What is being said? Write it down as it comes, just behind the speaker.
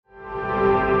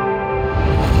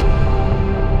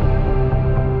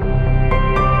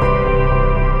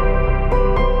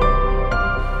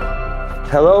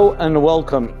Hello and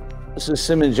welcome. This is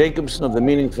Simon Jacobson of the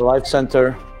Meaning for Life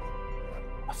Center.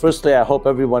 Firstly, I hope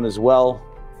everyone is well.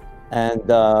 And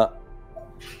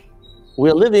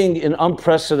we're living in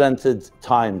unprecedented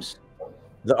times.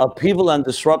 The upheaval and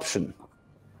disruption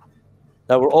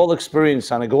that we're all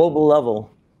experiencing on a global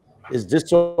level is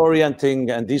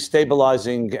disorienting and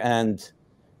destabilizing and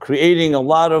creating a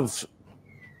lot of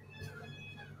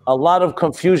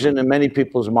confusion in many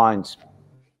people's minds.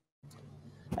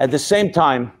 At the same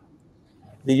time,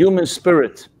 the human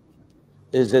spirit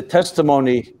is a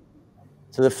testimony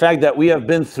to the fact that we have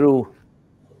been through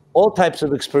all types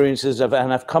of experiences and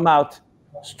have come out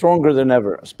stronger than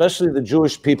ever, especially the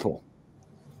Jewish people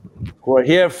who are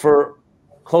here for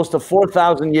close to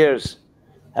 4,000 years,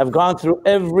 have gone through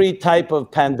every type of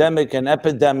pandemic and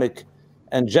epidemic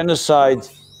and genocide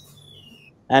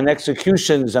and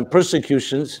executions and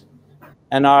persecutions,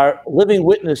 and are living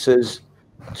witnesses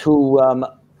to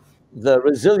the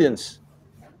resilience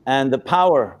and the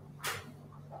power,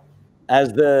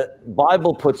 as the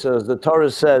Bible puts it, as the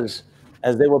Torah says,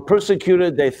 as they were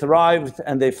persecuted, they thrived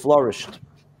and they flourished.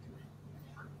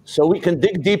 So we can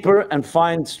dig deeper and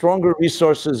find stronger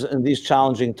resources in these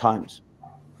challenging times.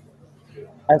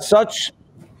 As such,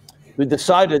 we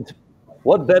decided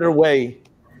what better way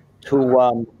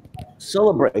to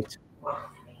celebrate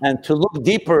and to look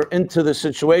deeper into the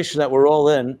situation that we're all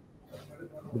in.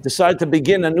 We decided to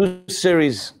begin a new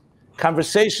series,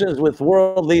 conversations with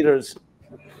world leaders,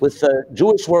 with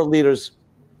Jewish world leaders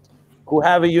who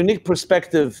have a unique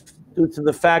perspective due to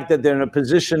the fact that they're in a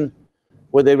position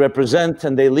where they represent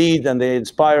and they lead and they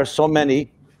inspire so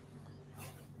many.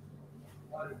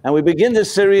 And we begin this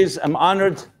series. I'm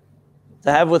honored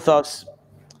to have with us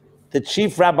the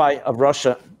chief rabbi of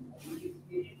Russia,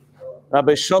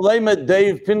 Rabbi Sholem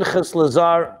Dave Pinchas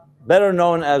Lazar, better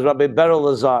known as Rabbi Berel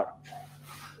Lazar.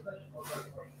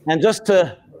 And just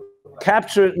to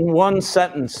capture it in one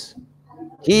sentence,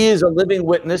 he is a living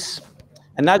witness,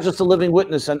 and not just a living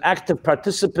witness, an active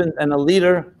participant and a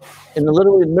leader in the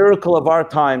literally miracle of our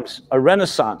times, a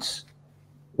renaissance,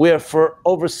 where for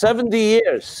over 70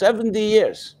 years,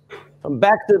 from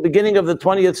back to the beginning of the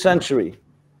 20th century,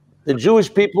 the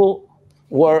Jewish people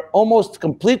were almost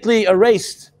completely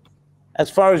erased as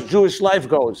far as Jewish life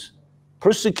goes,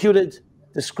 persecuted,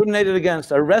 discriminated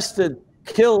against, arrested,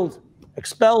 killed,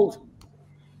 expelled.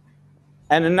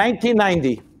 And in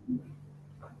 1990,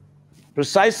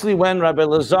 precisely when Rabbi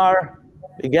Lazar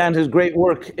began his great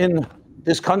work in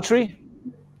this country,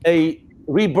 a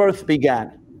rebirth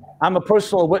began. I'm a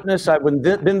personal witness. I've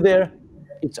been there.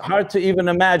 It's hard to even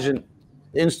imagine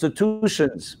the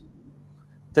institutions,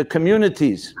 the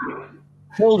communities,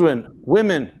 children,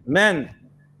 women, men,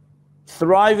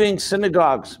 thriving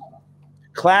synagogues,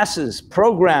 classes,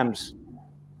 programs,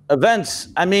 events.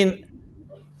 I mean,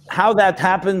 how that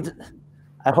happened,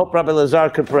 I hope Rabbi Lazar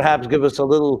could perhaps give us a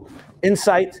little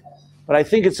insight, but I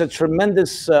think it's a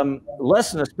tremendous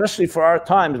lesson, especially for our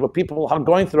times where people are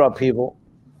going through upheaval,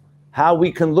 how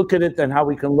we can look at it and how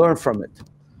we can learn from it.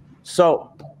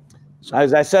 So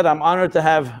as I said, I'm honored to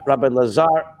have Rabbi Lazar,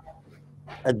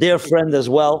 a dear friend as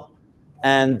well,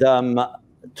 and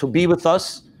to be with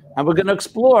us. And we're going to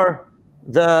explore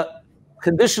the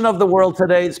condition of the world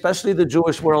today, especially the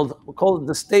Jewish world. We'll call it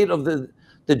the state of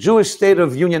the Jewish state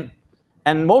of union.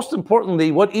 And most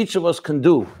importantly, what each of us can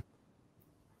do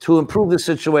to improve the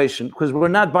situation, because we're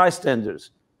not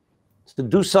bystanders, to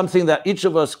do something that each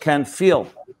of us can feel,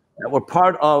 that we're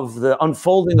part of the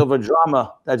unfolding of a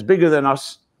drama that's bigger than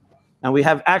us, and we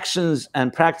have actions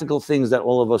and practical things that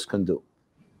all of us can do.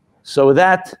 So with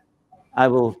that, I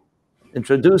will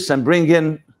introduce and bring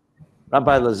in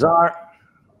Rabbi Lazar.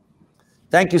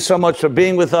 Thank you so much for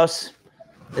being with us.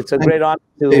 It's a great honor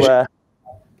to,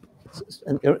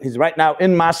 he's right now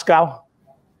in Moscow.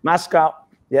 Moscow,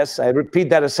 yes, I repeat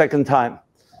that a second time.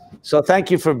 So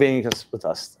thank you for being with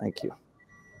us. Thank you.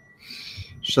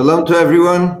 Shalom to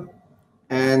everyone,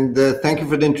 and thank you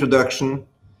for the introduction.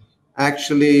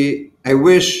 Actually, I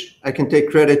wish I can take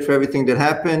credit for everything that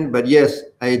happened, but yes,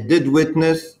 I did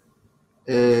witness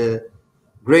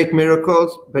great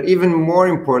miracles, but even more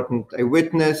important, I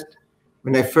witnessed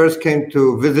when I first came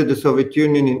to visit the Soviet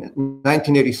Union in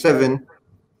 1987,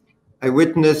 I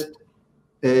witnessed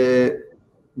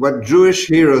what Jewish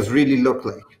heroes really look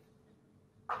like.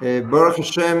 Baruch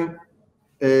Hashem,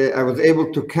 I was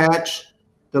able to catch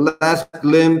the last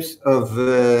glimpse of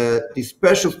these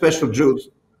special Jews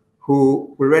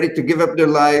who were ready to give up their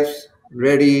lives,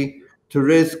 ready to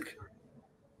risk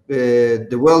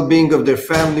the well-being of their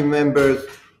family members,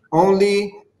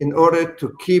 only in order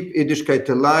to keep Yiddishkeit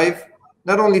alive,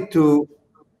 not only to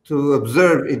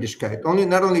observe Yiddishkeit,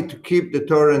 not only to keep the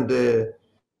Torah and the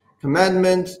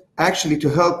commandments actually to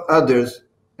help others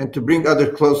and to bring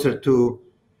others closer to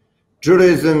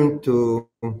Judaism, to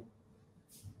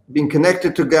being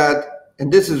connected to God.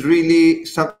 And this is really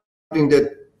something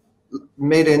that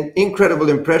made an incredible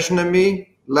impression on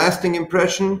me, lasting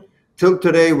impression. Till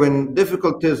today, when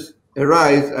difficulties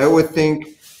arise, I always think,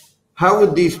 how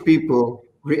would these people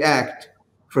react,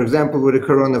 for example, with the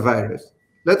coronavirus?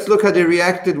 Let's look how they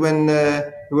reacted when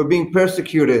they were being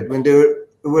persecuted, when they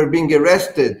were being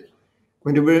arrested,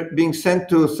 when they were being sent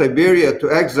to Siberia,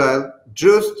 to exile,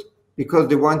 just because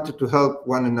they wanted to help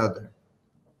one another.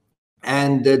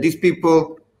 And these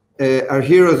people are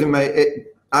heroes in my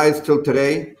eyes till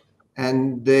today,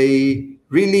 and they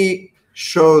really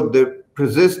showed the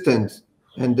persistence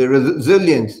and the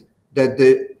resilience that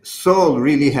the soul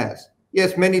really has.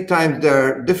 Yes, many times there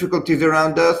are difficulties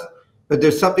around us, but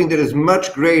there's something that is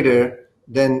much greater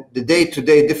than the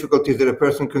day-to-day difficulties that a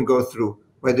person can go through,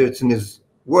 whether it's in his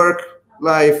work,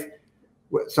 life,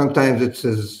 sometimes it's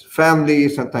his family,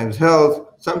 sometimes health,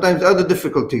 sometimes other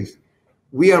difficulties.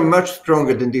 We are much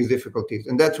stronger than these difficulties.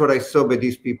 And that's what I saw by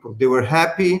these people. They were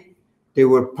happy, they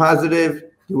were positive,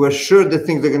 they were sure that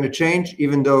things are going to change,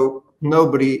 even though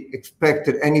nobody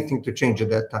expected anything to change at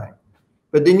that time.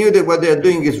 But they knew that what they're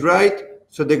doing is right,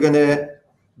 so they're going to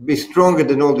be stronger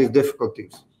than all these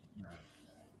difficulties.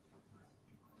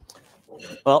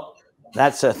 Well,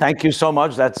 that's thank you so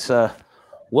much. That's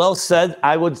well said.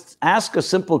 I would ask a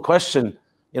simple question.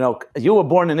 You know, you were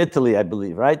born in Italy, I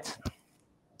believe, right?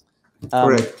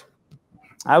 Correct.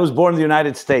 I was born in the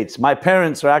United States. My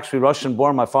parents are actually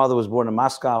Russian-born. My father was born in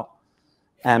Moscow.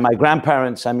 And my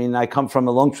grandparents, I mean, I come from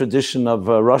a long tradition of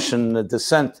Russian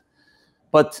descent.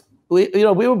 But we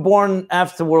were born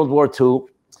after World War II,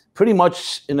 pretty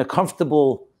much in a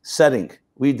comfortable setting.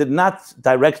 We did not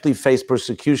directly face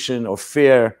persecution or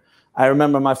fear. I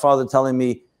remember my father telling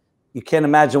me, you can't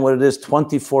imagine what it is,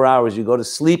 24 hours. You go to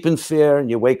sleep in fear and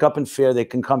you wake up in fear. They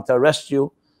can come to arrest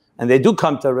you, and they do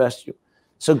come to arrest you.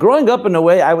 So growing up in a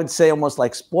way, I would say almost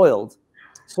like spoiled,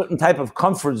 certain type of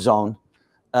comfort zone.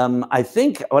 I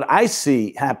think what I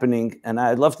see happening, and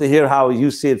I'd love to hear how you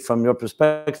see it from your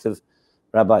perspective,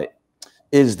 Rabbi,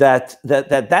 is that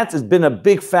has been a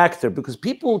big factor because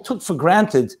people took for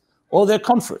granted all their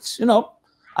comforts. You know,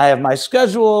 I have my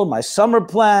schedule, my summer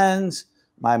plans,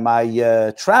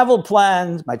 my travel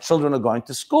plans, my children are going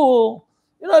to school.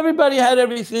 You know, everybody had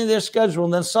everything in their schedule,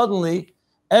 and then suddenly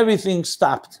everything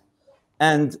stopped.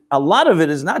 And a lot of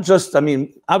it is not just, I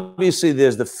mean, obviously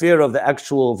there's the fear of the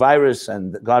actual virus,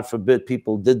 and God forbid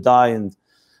people did die, and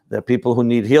there are people who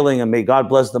need healing, and may God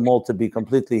bless them all to be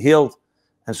completely healed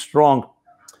and strong.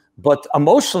 But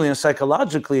emotionally and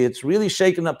psychologically, it's really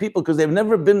shaken up people because they've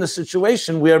never been in a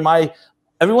situation where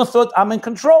everyone thought I'm in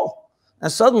control.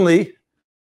 And suddenly,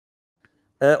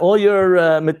 all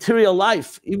your material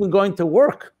life, even going to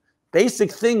work,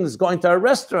 basic things, going to a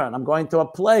restaurant, I'm going to a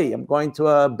play, I'm going to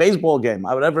a baseball game,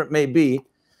 whatever it may be.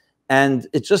 And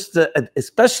it's just,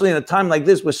 especially in a time like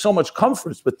this with so much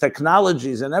comforts with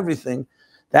technologies and everything,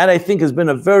 that I think has been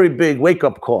a very big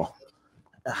wake-up call.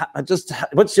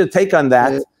 What's your take on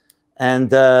that?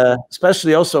 And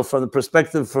especially also from the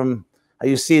perspective from how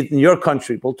you see it in your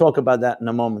country. We'll talk about that in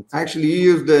a moment. Actually,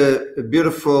 you used a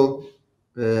beautiful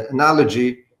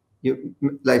analogy,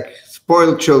 like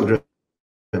spoiled children.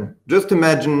 Just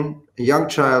imagine a young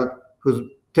child who's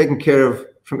taken care of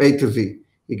from A to Z.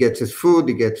 He gets his food,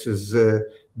 he gets his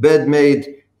bed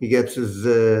made, he gets his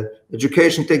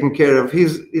education taken care of.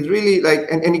 He's really like,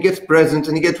 and he gets presents,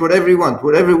 and he gets whatever he wants.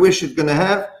 Whatever wish he's going to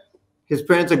have, his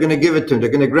parents are going to give it to him. They're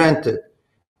going to grant it.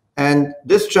 And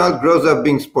this child grows up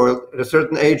being spoiled at a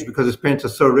certain age because his parents are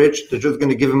so rich. They're just going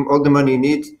to give him all the money he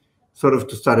needs, sort of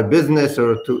to start a business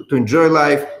or to enjoy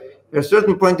life. At a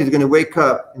certain point, he's going to wake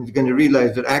up and he's going to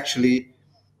realize that actually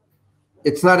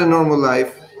it's not a normal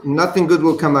life. Nothing good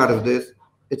will come out of this.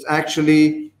 It's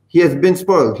actually, he has been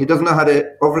spoiled. He doesn't know how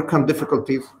to overcome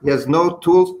difficulties. He has no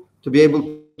tools to be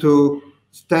able to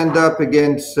stand up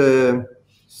against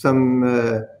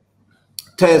some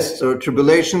tests or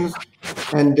tribulations.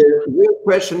 And the real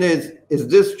question is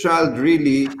this child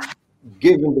really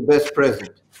given the best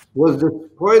present? Was this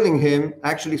spoiling him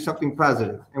actually something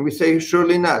positive? And we say,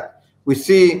 surely not. We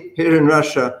see here in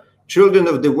Russia, children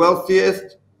of the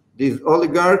wealthiest, these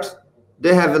oligarchs,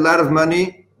 they have a lot of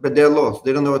money, but they're lost.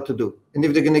 They don't know what to do. And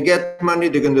if they're going to get money,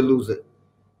 they're going to lose it.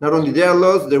 Not only they're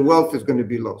lost, their wealth is going to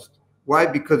be lost. Why?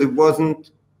 Because it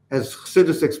wasn't, as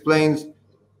Chassidus explains,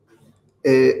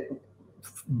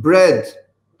 bread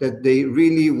that they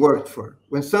really worked for.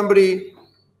 When somebody,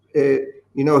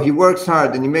 he works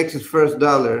hard and he makes his first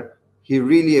dollar, he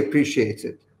really appreciates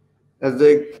it. As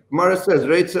the Gemara says,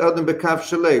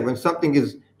 when something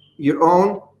is your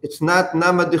own, it's not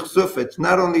nama dichsufa. It's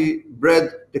not only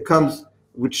bread that comes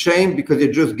with shame because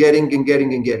you're just getting and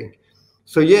getting and getting.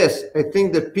 So yes, I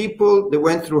think that people that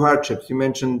went through hardships, you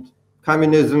mentioned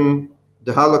communism,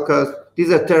 the Holocaust,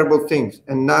 these are terrible things.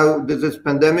 And now there's this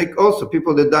pandemic also,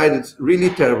 people that died, it's really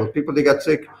terrible. People that got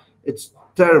sick, it's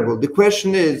terrible. The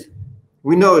question is,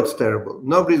 we know it's terrible.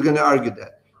 Nobody's going to argue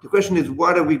that. The question is,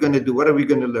 what are we going to do? What are we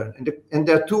going to learn? And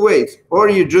there are two ways. Or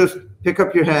you just pick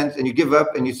up your hands and you give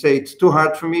up and you say, it's too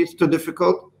hard for me, it's too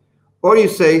difficult. Or you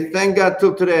say, thank God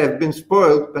till today I've been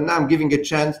spoiled, but now I'm giving a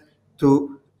chance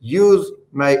to use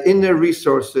my inner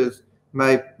resources,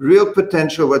 my real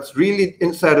potential, what's really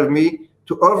inside of me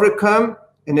to overcome.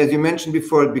 And as you mentioned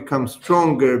before, become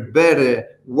stronger, better,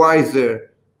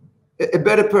 wiser, a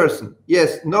better person.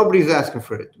 Yes, nobody's asking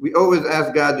for it. We always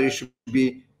ask God that He should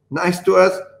be nice to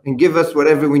us and give us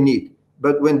whatever we need.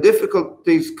 But when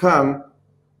difficulties come,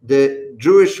 the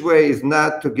Jewish way is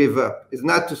not to give up, is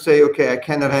not to say, okay, I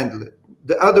cannot handle it.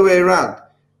 The other way around.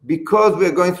 Because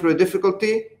we're going through a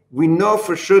difficulty, we know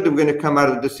for sure that we're going to come out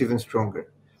of this even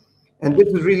stronger. And this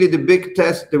is really the big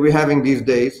test that we're having these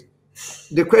days.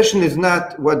 The question is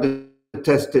not what the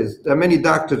test is. There are many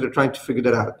doctors that are trying to figure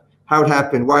that out. How it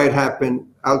happened, why it happened.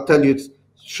 I'll tell you,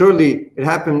 surely it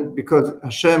happened because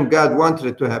Hashem, God, wanted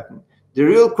it to happen. The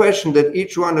real question that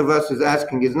each one of us is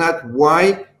asking is not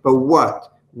why, but what.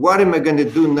 What am I going to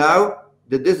do now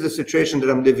that this is the situation that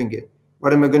I'm living in?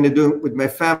 What am I going to do with my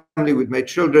family, with my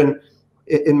children,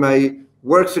 in my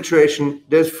work situation?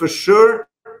 There's for sure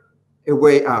a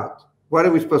way out. What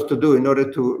are we supposed to do in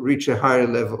order to reach a higher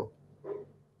level?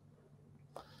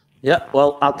 Yeah,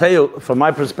 well, I'll tell you, from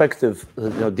my perspective,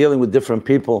 dealing with different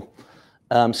people,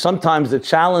 sometimes the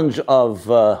challenge of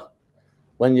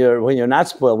when you're not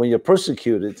spoiled, when you're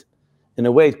persecuted, in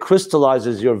a way it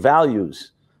crystallizes your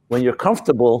values. When you're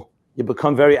comfortable, you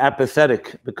become very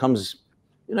apathetic. It becomes,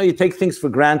 you take things for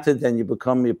granted and you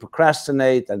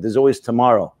procrastinate, and there's always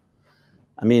tomorrow.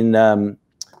 I mean,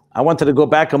 I wanted to go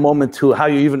back a moment to how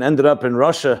you even ended up in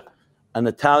Russia, an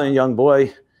Italian young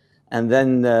boy. And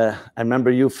then I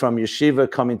remember you from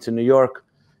yeshiva coming to New York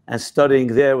and studying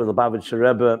there with the Lubavitcher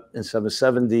Rebbe in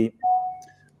 770.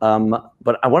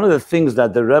 But one of the things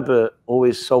that the Rebbe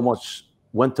always so much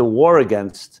went to war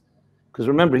against, because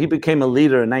remember, he became a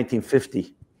leader in 1950.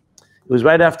 It was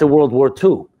right after World War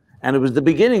II. And it was the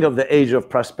beginning of the age of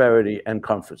prosperity and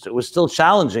comfort. It was still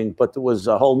challenging, but it was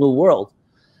a whole new world.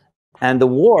 And the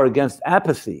war against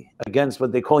apathy, against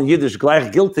what they call in Yiddish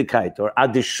Gleichgültigkeit or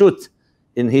Adishut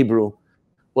in Hebrew,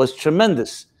 was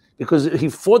tremendous, because he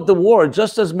fought the war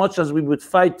just as much as we would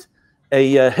fight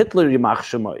a Hitler Yimach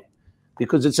Shemoy,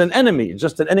 because it's an enemy,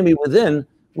 just an enemy within,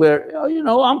 where,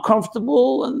 I'm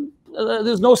comfortable and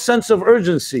there's no sense of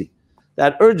urgency,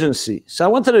 that urgency. So I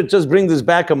wanted to just bring this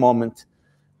back a moment.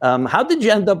 How did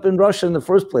you end up in Russia in the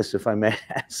first place, if I may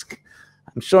ask?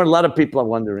 I'm sure a lot of people are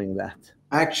wondering that.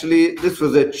 Actually, this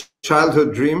was a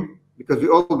childhood dream, because we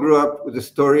all grew up with the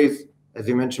stories, as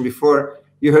you mentioned before.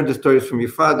 You heard the stories from your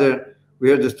father. We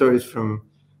heard the stories from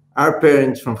our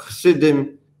parents, from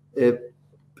Chassidim.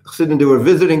 Chassidim, they were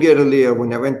visiting Italy.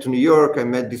 When I went to New York, I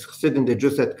met these Chassidim. They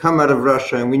just had come out of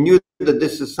Russia, and we knew that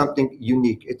this is something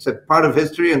unique. It's a part of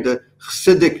history, and the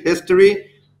Chassidic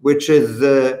history, which is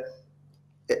a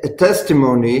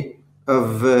testimony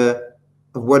of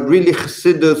what really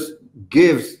Chassidus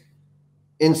gives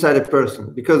inside a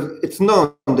person, because it's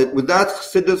known that without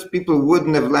Chassidus, people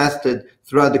wouldn't have lasted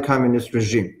throughout the communist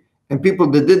regime. And people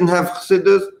that didn't have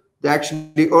Chassidus, they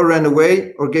actually or ran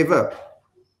away or gave up.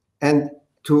 And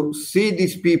to see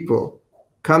these people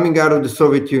coming out of the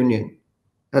Soviet Union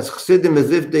as Chassidim, as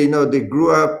if they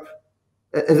grew up,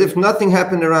 as if nothing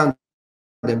happened around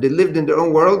them. They lived in their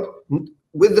own world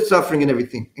with the suffering and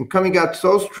everything, and coming out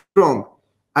so strong.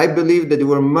 I believe that they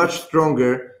were much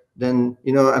stronger than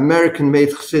American-made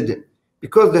Chassidim,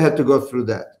 because they had to go through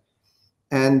that.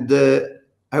 And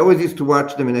I always used to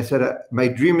watch them, and I said, my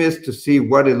dream is to see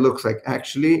what it looks like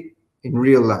actually in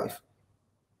real life.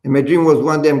 And my dream was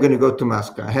one day I'm going to go to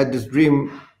Moscow. I had this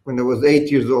dream when I was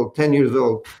 8 years old, 10 years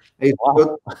old.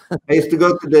 I used to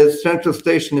go to the central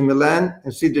station in Milan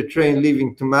and see the train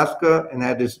leaving to Moscow, and I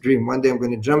had this dream. One day I'm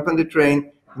going to jump on the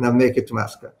train and I'll make it to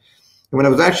Moscow. And when I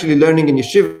was actually learning in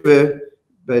yeshiva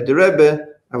by the Rebbe,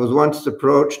 I was once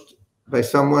approached by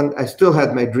someone. I still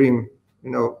had my dream,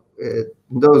 in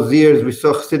those years we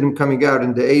saw Chassidim coming out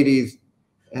in the 80s,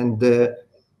 and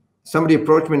somebody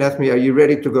approached me and asked me, are you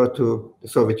ready to go to the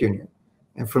Soviet Union?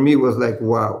 And for me, it was like,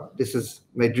 wow, this is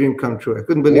my dream come true. I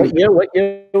couldn't believe it. What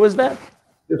year was that?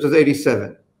 This was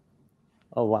 87.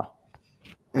 Oh, wow.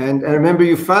 And I remember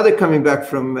your father coming back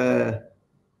from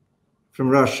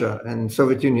Russia and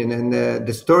Soviet Union, and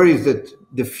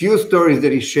the few stories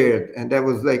that he shared, and that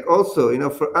was like also,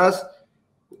 for us,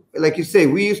 like you say,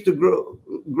 we used to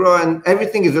grow, and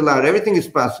everything is allowed, everything is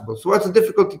possible. So what's the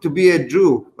difficulty to be a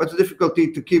Jew? What's the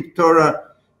difficulty to keep Torah?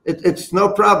 It's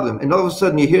no problem. And all of a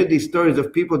sudden you hear these stories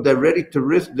of people that are ready to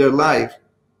risk their life.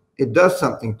 It does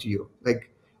something to you.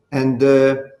 And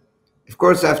of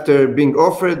course, after being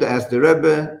offered, I asked the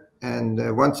Rebbe,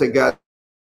 and once I got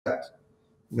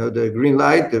the green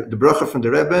light, the bracha from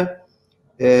the Rebbe,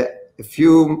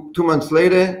 2 months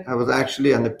later, I was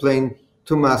actually on a plane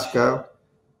to Moscow.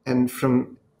 And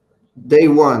from day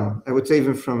one, I would say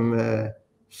even from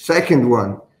second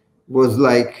one, was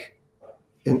like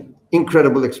an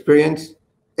incredible experience.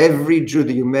 Every Jew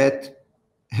that you met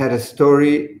had a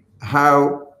story,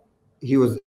 how he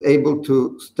was able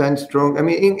to stand strong. I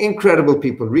mean, incredible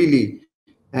people, really.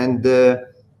 And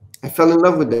I fell in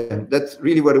love with them. That's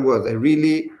really what it was. I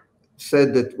really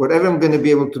said that whatever I'm going to be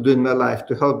able to do in my life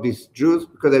to help these Jews,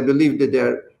 because I believe that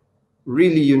they're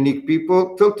really unique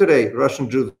people. Till today, Russian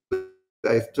Jews,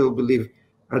 I still believe,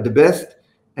 are the best,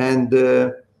 and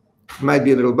might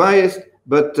be a little biased,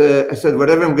 but I said,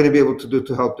 whatever I'm going to be able to do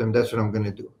to help them, that's what I'm going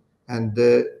to do. And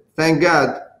thank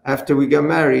God, after we got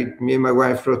married, me and my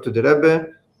wife wrote to the Rebbe,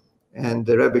 and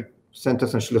the Rebbe sent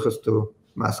us on shlichus to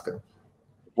Moscow.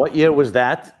 What year was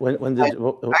that? When did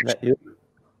actually,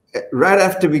 right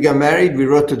after we got married, we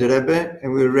wrote to the Rebbe,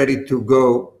 and we were ready to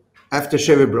go after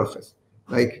Sheva Brochas.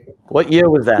 What year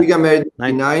was that? We got married in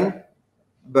 1999,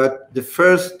 but the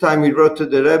first time we wrote to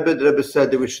the Rebbe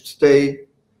said that we should stay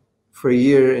for a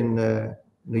year in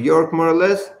New York, more or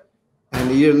less, and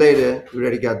a year later, we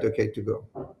already got the okay to go.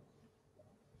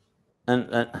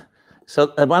 And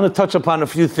so I want to touch upon a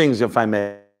few things, if I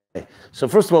may. So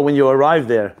first of all, when you arrived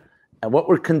there, and what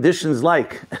were conditions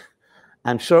like?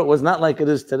 I'm sure it was not like it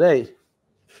is today.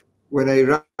 When I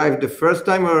arrived the first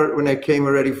time, or when I came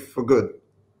already for good?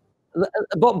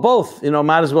 Both,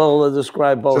 might as well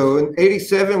describe both. So in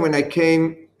 87, when I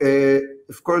came,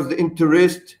 of course, the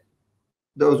tourist,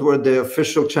 those were the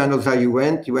official channels how you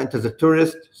went. You went as a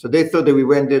tourist. So they thought that we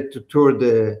went there to tour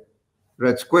the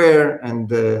Red Square and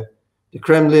the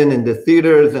Kremlin and the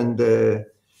theaters and the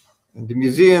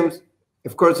museums.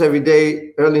 Of course, every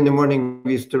day, early in the morning,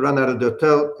 we used to run out of the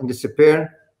hotel and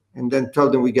disappear, and then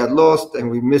tell them we got lost and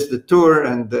we missed the tour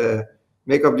and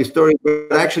make up the story.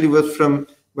 But actually it was from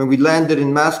when we landed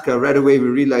in Moscow, right away we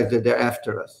realized that they're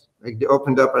after us. Like they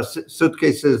opened up our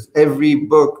suitcases, every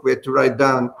book we had to write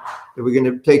down that we're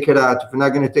going to take it out. If we're not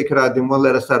going to take it out, they won't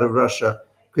let us out of Russia,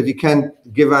 because you can't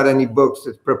give out any books.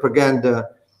 It's propaganda.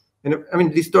 And I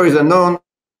mean, these stories are known.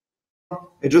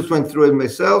 I just went through it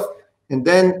myself. And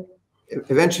then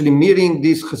eventually meeting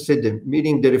these Hasidim,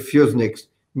 meeting the refuseniks,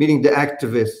 meeting the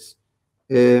activists,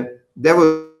 that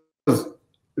was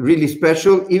really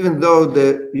special. Even though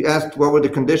you asked what were the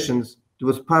conditions, there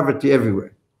was poverty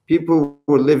everywhere. People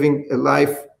were living a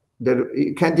life that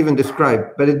you can't even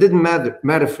describe, but it didn't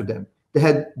matter for them. They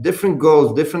had different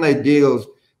goals, different ideals,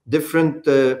 different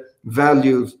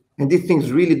values, and these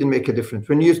things really didn't make a difference.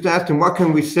 When you used to ask them, what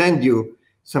can we send you?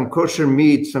 Some kosher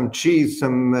meat, some cheese,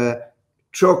 some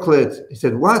chocolates. He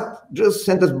said, what? Just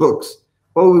send us books.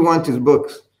 All we want is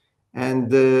books.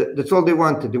 And that's all they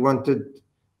wanted. They wanted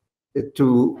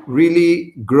to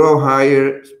really grow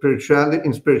higher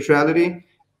in spirituality.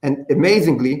 And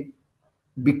amazingly,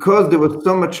 because there was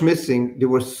so much missing, they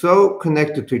were so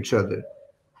connected to each other.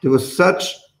 There was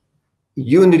such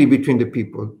unity between the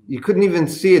people. You couldn't even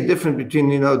see a difference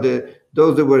between,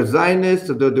 those that were Zionists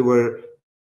or those that were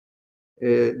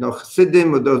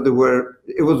Chassidim, or those that were.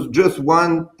 It was just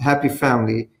one happy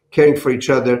family caring for each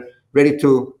other, ready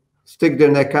to stick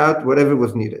their neck out, whatever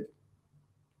was needed.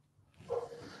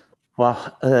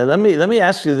 Well, let me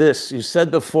ask you this. You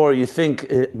said before you think,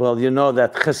 that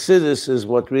Chassidus is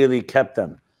what really kept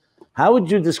them. How would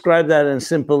you describe that in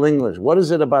simple English? What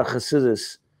is it about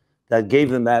Chassidus that gave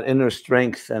them that inner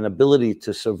strength and ability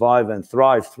to survive and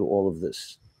thrive through all of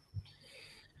this?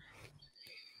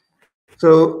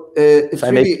 So it's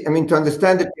really, to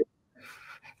understand it,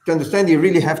 you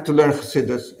really have to learn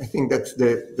Chassidus. I think that's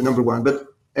the number one. But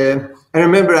I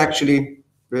remember actually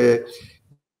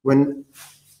when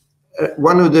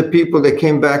one of the people that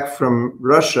came back from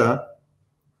Russia,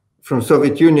 from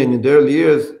Soviet Union in the early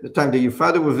years, the time that your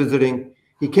father was visiting,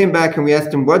 he came back and we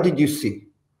asked him, what did you see?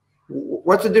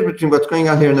 What's the difference between what's going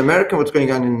on here in America and what's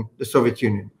going on in the Soviet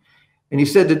Union? And he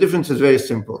said the difference is very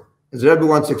simple. As Rabbi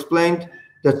once explained,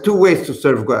 there are two ways to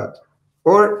serve God.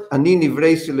 Or, ani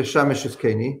nivreisi leshamesh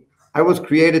eskeni, I was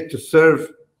created to serve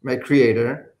my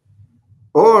Creator.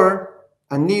 Or,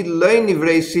 Ani lo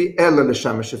nivreisi ela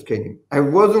l'shamash efkenim. I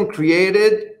wasn't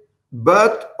created,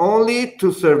 but only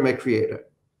to serve my Creator.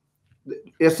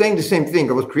 They're saying the same thing.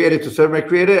 I was created to serve my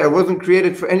Creator. I wasn't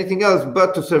created for anything else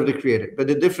but to serve the Creator. But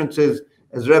the difference is,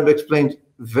 as Rabbi explained,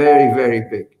 very, very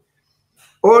big.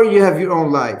 Or you have your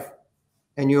own life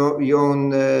and your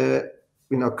own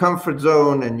comfort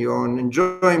zone and your own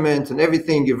enjoyment and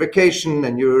everything, your vacation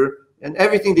and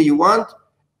everything that you want.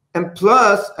 And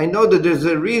plus, I know that there's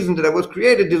a reason that I was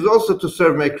created is also to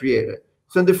serve my Creator.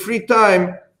 So in the free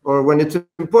time or when it's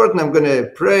important, I'm going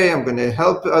to pray, I'm going to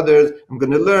help others, I'm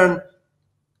going to learn.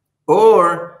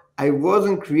 Or I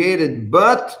wasn't created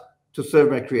but to serve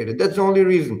my Creator. That's the only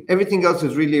reason. Everything else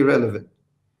is really irrelevant.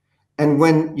 And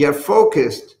when you're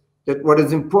focused that what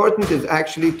is important is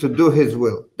actually to do His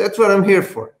will. That's what I'm here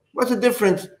for. What's the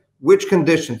difference? Which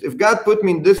conditions? If God put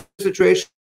me in this situation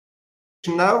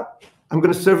now, I'm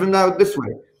going to serve Him now this way.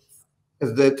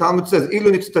 As the Talmud says,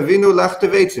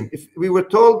 if we were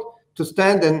told to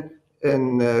stand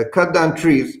and cut down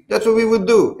trees, that's what we would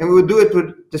do. And we would do it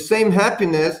with the same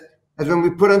happiness as when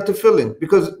we put on tefillin,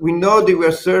 because we know that we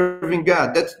are serving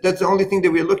God. That's the only thing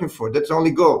that we're looking for. That's the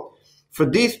only goal. For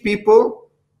these people,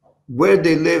 where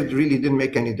they lived really didn't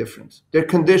make any difference. Their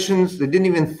conditions, they didn't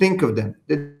even think of them.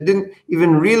 They didn't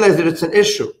even realize that it's an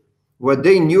issue. What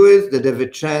they knew is that they have a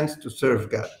chance to serve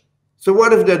God. So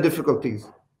what if there are difficulties?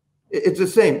 It's the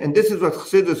same. And this is what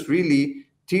Chassidus really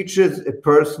teaches a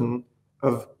person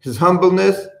of his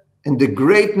humbleness and the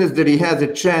greatness that he has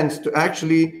a chance to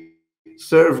actually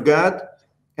serve God,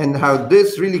 and how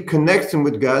this really connects him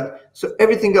with God. So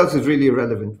everything else is really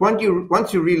irrelevant. Once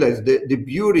you realize the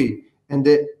beauty and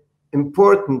the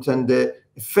importance and the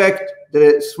effect that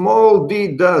a small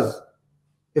deed does,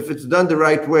 if it's done the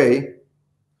right way,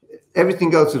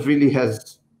 everything else has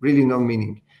really no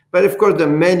meaning. But of course, there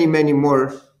are many, many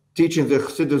more teachings that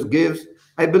Chassidus gives.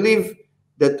 I believe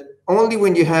that only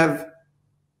when you have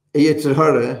a Yetzer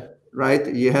Hara, right,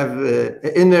 you have an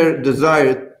inner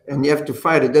desire and you have to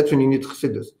fight it, that's when you need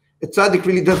Chassidus. A tzaddik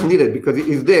really doesn't need it because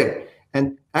he's there.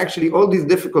 And actually, all these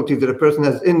difficulties that a person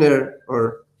has inner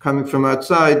or coming from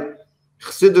outside,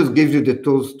 Chassidus gives you the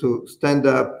tools to stand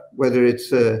up, whether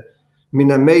it's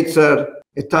mina meitzar,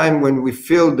 a time when we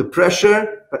feel the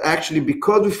pressure, but actually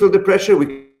because we feel the pressure,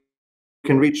 we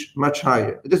can reach much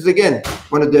higher. This is, again,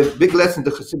 one of the big lessons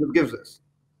that Chassidus gives us.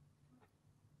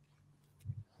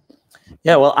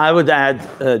 Yeah, well, I would add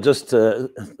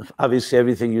obviously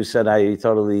everything you said I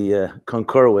totally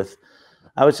concur with.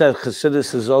 I would say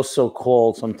Chassidus is also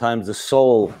called sometimes the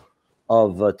soul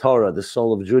of Torah, the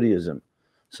soul of Judaism.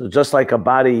 So just like a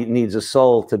body needs a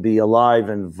soul to be alive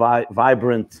and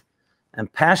vibrant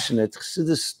and passionate,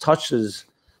 Chassidus touches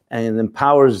and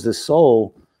empowers the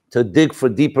soul to dig for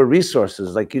deeper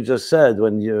resources. Like you just said,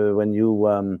 when you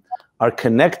are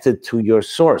connected to your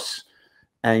source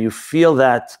and you feel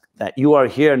that you are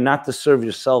here not to serve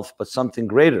yourself, but something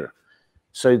greater.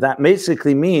 So that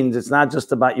basically means it's not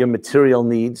just about your material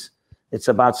needs, it's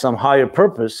about some higher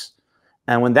purpose.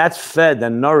 And when that's fed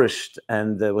and nourished,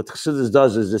 and what Chassidus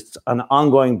does is it's on an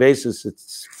ongoing basis, it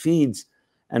feeds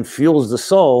and fuels the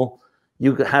soul,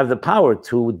 you have the power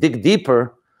to dig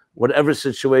deeper, whatever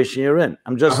situation you're in.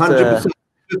 I'm just 100%.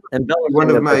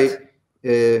 One of my,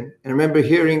 I remember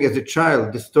hearing as a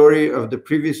child the story of the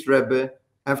previous Rebbe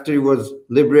after he was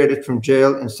liberated from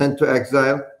jail and sent to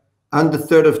exile. On the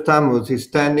 3rd of Tammuz, he's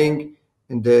standing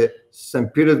in the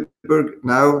St. Petersburg,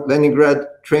 now Leningrad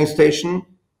train station,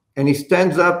 and he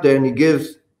stands up there and he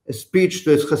gives a speech to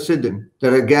his Hasidim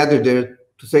that are gathered there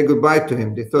to say goodbye to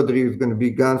him. They thought that he was going to be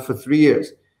gone for 3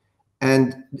 years.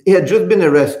 And he had just been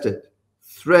arrested.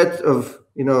 Threats of,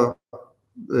 he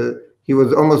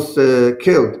was almost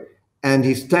killed. And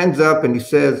he stands up and he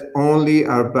says, only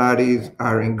our bodies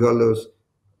are in Golus.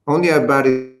 Only our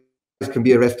bodies can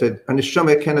be arrested. A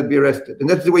neshama cannot be arrested. And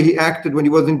that's the way he acted when he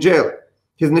was in jail.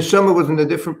 His neshama was in a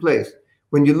different place.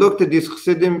 When you looked at these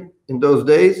chassidim in those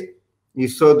days, you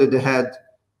saw that they had,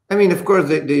 of course,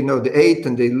 they ate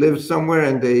and they lived somewhere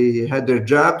and they had their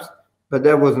jobs, but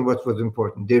that wasn't what was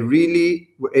important. They really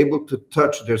were able to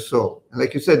touch their soul. And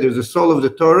like you said, there's a soul of the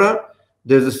Torah,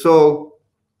 there's a soul,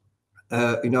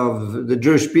 of the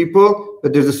Jewish people,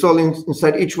 but there's a soul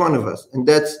inside each one of us. And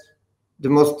that's the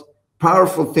most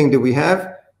powerful thing that we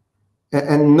have,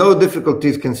 and no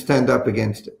difficulties can stand up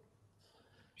against it.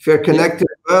 If you're connected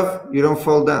above, you don't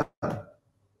fall down.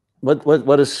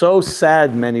 What is so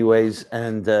sad in many ways,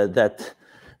 and that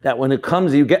when it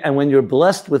comes, and when you're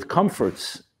blessed with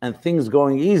comforts and things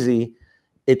going easy,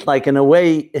 it's like, in a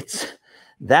way, it's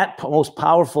that most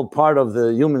powerful part of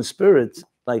the human spirit,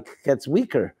 like, gets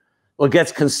weaker, or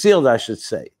gets concealed, I should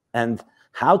say. And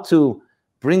how to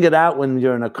bring it out when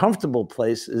you're in a comfortable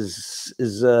place is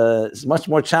much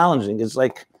more challenging. It's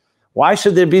like, why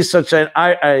should there be such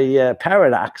a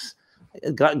paradox?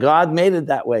 God made it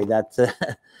that way. That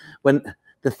when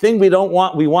the thing we don't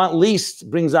want, we want least,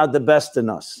 brings out the best in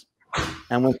us,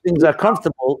 and when things are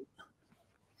comfortable.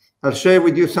 I'll share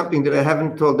with you something that I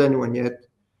haven't told anyone yet.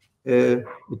 We're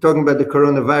talking about the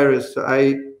coronavirus. So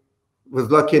I was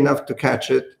lucky enough to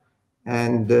catch it,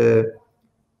 and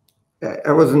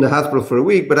I was in the hospital for a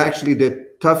week, but actually the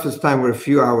toughest time were a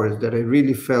few hours that I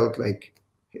really felt like,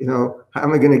 how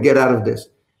am I going to get out of this?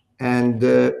 And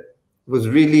was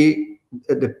really,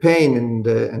 the pain and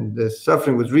the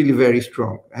suffering was really very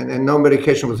strong, and no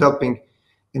medication was helping.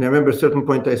 And I remember at a certain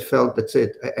point I felt, that's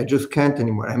it, I just can't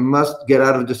anymore. I must get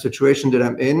out of the situation that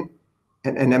I'm in,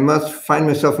 and I must find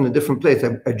myself in a different place.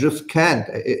 I just can't,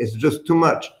 it's just too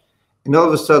much. And all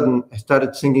of a sudden I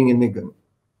started singing a nigun.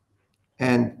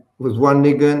 And it was one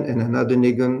nigun and another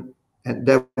nigun, and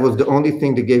that was the only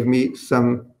thing that gave me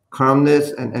some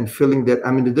calmness and feeling that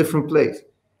I'm in a different place.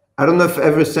 I don't know if I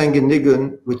ever sang a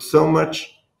nigun with so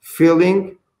much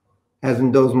feeling as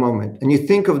in those moments. And you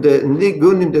think of the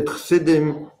nigunim that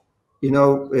Chassidim,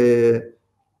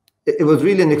 it was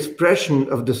really an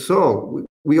expression of the soul.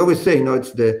 We always say,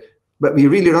 but we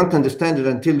really don't understand it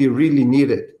until you really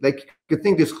need it. Like, you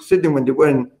think this Chassidim, when they were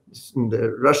in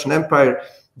the Russian Empire,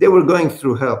 they were going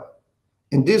through hell.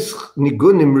 And this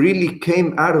nigunim really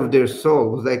came out of their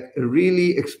soul. It was like a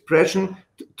really expression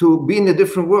to be in a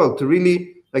different world, to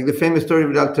really, like the famous story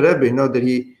of Rabbi,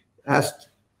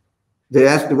 that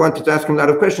they wanted to ask him a lot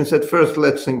of questions, said, first,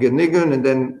 let's sing a nigun, and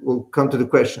then we'll come to the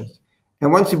questions.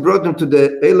 And once he brought them to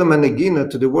the Elam HaNegina,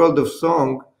 to the world of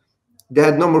song, they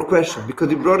had no more questions, because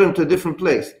he brought them to a different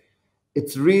place.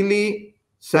 It's really,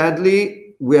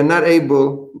 sadly, we are not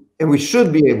able, and we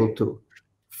should be able to,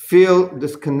 feel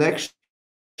this connection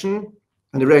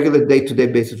on a regular day-to-day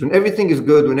basis. When everything is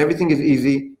good, when everything is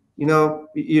easy,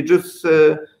 you just,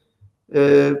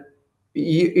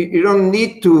 you don't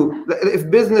need to, if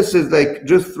business is like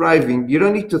just thriving, you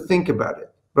don't need to think about it.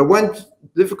 But when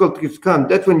difficulties come,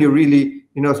 that's when you really,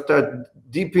 start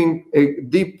digging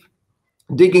deep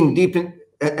in,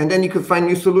 and then you can find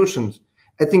new solutions.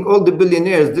 I think all the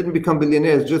billionaires didn't become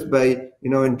billionaires just by,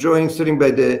 enjoying sitting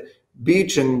by the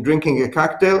beach and drinking a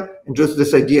cocktail, and just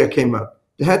this idea came up.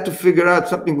 They had to figure out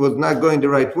something was not going the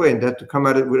right way, and they had to come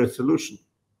at it with a solution.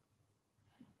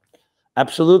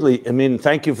 Absolutely. I mean,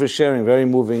 thank you for sharing. Very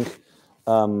moving.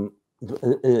 I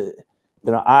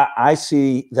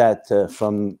see that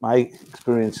from my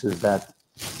experiences that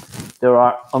there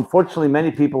are, unfortunately,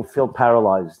 many people feel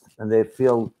paralyzed and they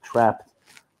feel trapped.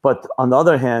 But on the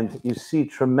other hand, you see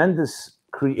tremendous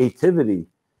creativity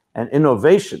and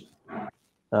innovation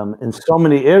in so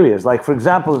many areas. Like, for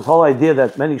example, this whole idea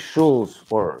that many shuls,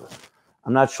 or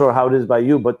I'm not sure how it is by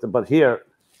you, but here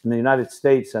in the United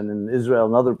States and in Israel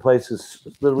and other places,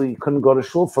 literally you couldn't go to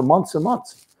shul for months and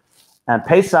months. And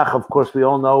Pesach, of course, we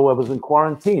all know it was in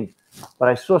quarantine. But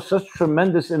I saw such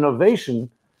tremendous innovation.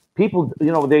 People,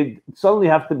 they suddenly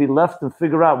have to be left and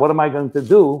figure out, what am I going to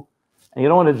do? And you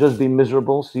don't want to just be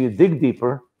miserable, so you dig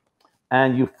deeper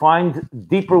and you find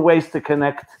deeper ways to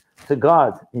connect to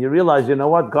God. And you realize,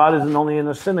 God isn't only in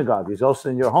a synagogue, he's also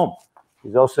in your home.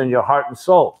 He's also in your heart and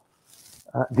soul.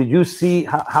 Did you see,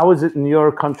 how is it in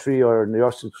your country or in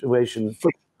your situation?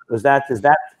 Is that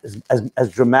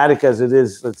as dramatic as it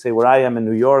is, let's say, where I am in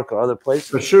New York or other places?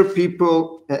 For sure,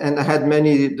 people, and I had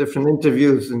many different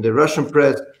interviews in the Russian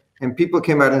press, and people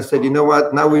came out and said,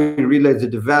 now we realize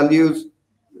that the values,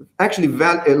 actually,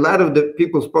 a lot of the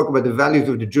people spoke about the values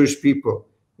of the Jewish people,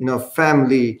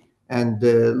 family and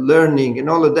learning and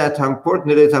all of that, how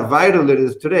important it is, how vital it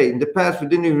is today. In the past, we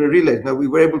didn't even realize. Now we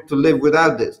were able to live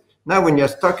without this. Now when you're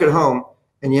stuck at home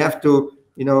and you have to,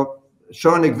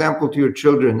 show an example to your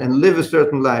children and live a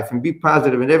certain life and be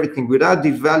positive and everything, without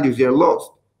these values, you're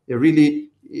lost. You're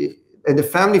really, and the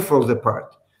family falls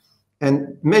apart.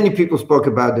 And many people spoke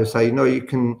about this, how, you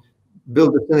can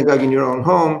build a synagogue in your own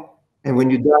home, and when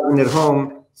you daven at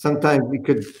home, sometimes you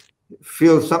could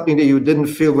feel something that you didn't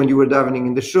feel when you were davening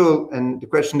in the shul. And the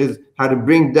question is how to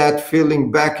bring that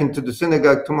feeling back into the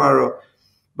synagogue tomorrow.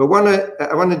 But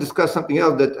I want to discuss something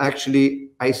else that actually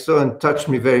I saw and touched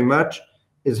me very much,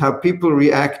 is how people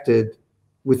reacted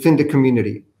within the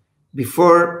community.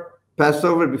 Before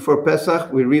Passover, before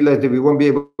Pesach, we realized that we won't be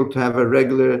able to have a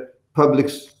regular public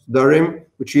darim,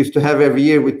 which we used to have every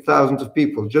year with thousands of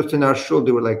people. Just in our shul,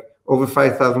 there were like over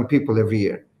 5,000 people every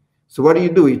year. So what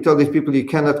do? You tell these people you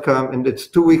cannot come, and it's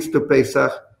 2 weeks to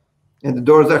Pesach, and the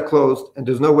doors are closed, and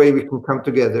there's no way we can come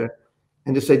together.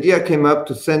 And this idea came up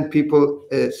to send people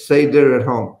a Seder at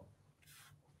home.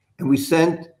 And we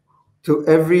sent to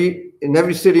in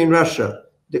every city in Russia,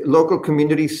 the local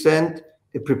community sent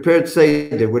a prepared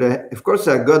Seder with, of course,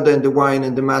 the agada and the wine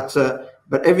and the matzah,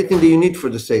 but everything that you need for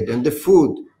the Seder, and the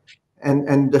food,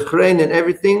 and the chrein and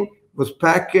everything was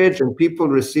packaged, and people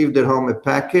received at home a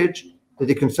package that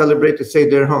they can celebrate the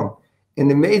Seder at home.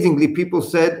 And amazingly, people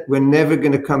said, we're never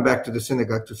going to come back to the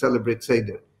synagogue to celebrate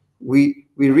Seder. We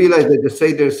realized that the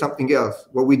Seder is something else.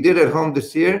 What we did at home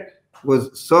this year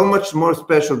was so much more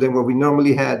special than what we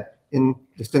normally had in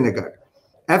the synagogue.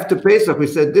 After Pesach, we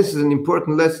said, this is an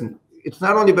important lesson. It's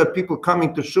not only about people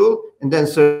coming to shul and then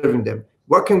serving them.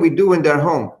 What can we do when they're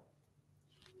home?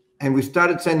 And we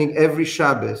started sending every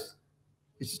Shabbos.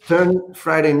 It's turned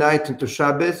Friday night into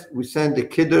Shabbos. We send a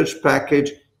Kiddush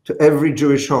package to every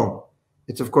Jewish home.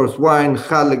 It's, of course, wine,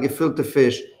 challah, gefilte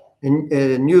fish,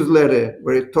 a newsletter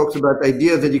where it talks about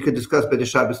ideas that you could discuss by the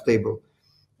Shabbos table.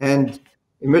 And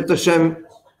Emir Hashem,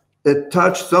 it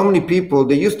touched so many people.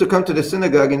 They used to come to the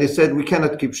synagogue and they said, we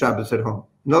cannot keep Shabbos at home.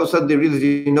 And all of a sudden they realized,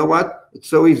 you know what? It's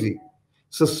so easy.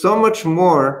 So much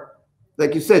more,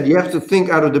 like you said, you have to think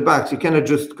out of the box. You cannot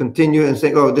just continue and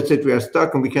say, oh, that's it, we are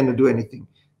stuck and we cannot do anything.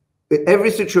 In every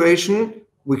situation,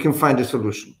 we can find a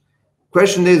solution.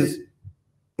 Question is,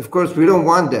 of course, we don't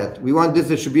want that. We want this,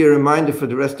 it should be a reminder for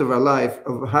the rest of our life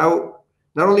of how,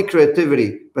 not only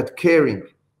creativity, but caring.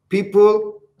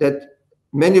 People that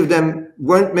many of them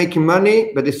weren't making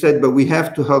money, but they said, but we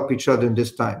have to help each other in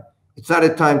this time. It's not a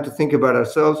time to think about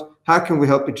ourselves. How can we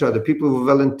help each other? People who were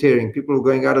volunteering, people who were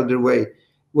going out of their way. It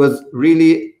was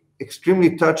really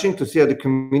extremely touching to see how the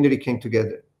community came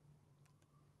together.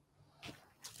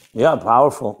 Yeah,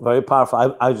 powerful, very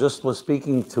powerful. I just was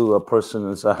speaking to a person,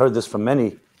 and I heard this from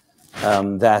many,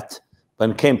 that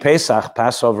when came Pesach,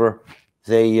 Passover,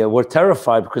 they were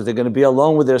terrified because they're going to be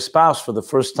alone with their spouse for the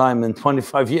first time in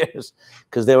 25 years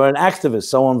because they were an activist,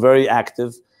 someone very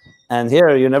active. And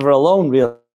here, you're never alone,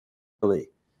 really.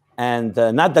 And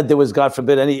not that there was, God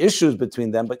forbid, any issues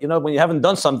between them, but, you know, when you haven't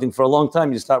done something for a long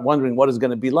time, you start wondering what it's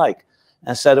going to be like.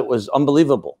 And said it was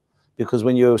unbelievable because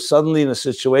when you're suddenly in a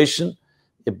situation,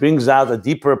 it brings out a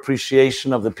deeper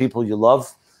appreciation of the people you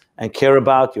love and care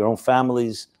about, your own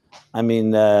families. I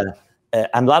mean, and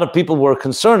a lot of people were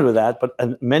concerned with that, but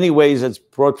in many ways it's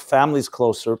brought families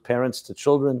closer, parents to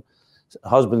children,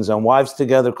 husbands and wives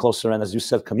together closer, and as you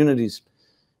said, communities.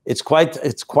 It's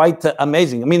quite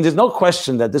amazing. I mean, there's no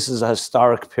question that this is a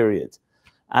historic period.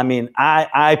 I mean,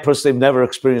 I personally have never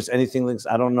experienced anything like this.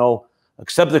 I don't know,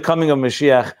 except the coming of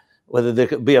Mashiach, whether there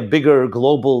could be a bigger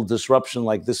global disruption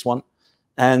like this one.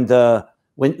 And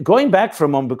when going back for a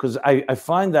moment, because I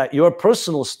find that your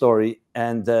personal story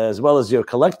and as well as your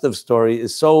collective story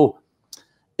is so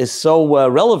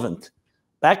relevant.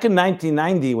 Back in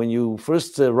 1990, when you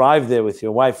first arrived there with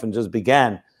your wife and just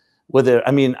began,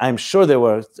 I mean, I'm sure there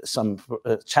were some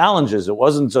challenges. It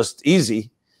wasn't just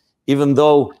easy, even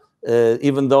though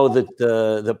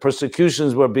the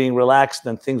persecutions were being relaxed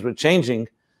and things were changing.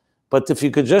 But if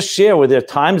you could just share, were there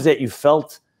times that you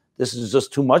felt this is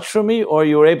just too much for me, or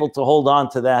you were able to hold on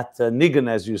to that nigun,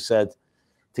 as you said,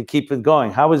 to keep it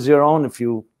going? How was your own?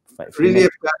 Really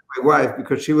upset my wife,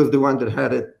 because she was the one that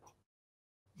had it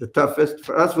the toughest.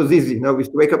 For us, was easy. You know, we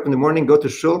used to wake up in the morning, go to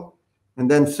shul, and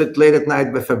then sit late at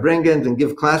night by Fabrengens and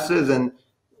give classes. And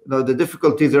you know, the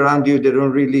difficulties around you, they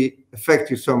don't really affect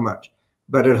you so much.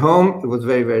 But at home, it was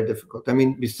very, very difficult. I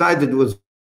mean, besides it was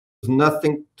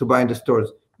nothing to buy in the stores.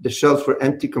 The shelves were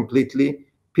empty completely.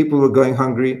 People were going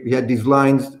hungry. We had these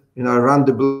lines, you know, around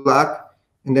the block.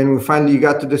 And then when finally you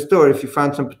got to the store, if you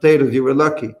found some potatoes, you were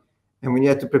lucky. And when you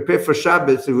had to prepare for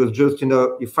Shabbos, it was just, you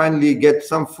know, you finally get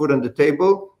some food on the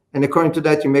table. And according to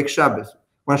that, you make Shabbos.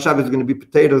 One Shabbos is going to be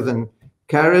potatoes and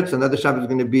carrots. Another Shabbos is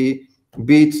going to be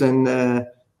beets and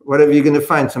whatever you're going to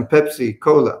find, some Pepsi,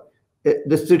 cola.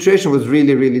 The situation was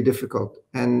really, really difficult.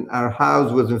 And our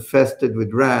house was infested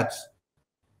with rats.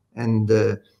 And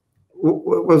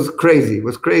was crazy. It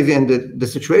was crazy. And the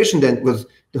situation then was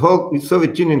the whole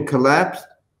Soviet Union collapsed,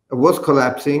 was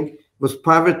collapsing, was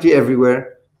poverty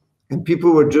everywhere. And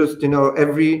people were just, you know,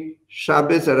 every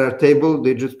Shabbos at our table,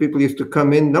 people used to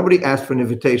come in. Nobody asked for an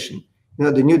invitation. You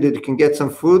know, they knew that they can get some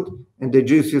food, and the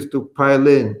Jews used to pile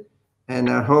in. And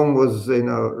our home was, you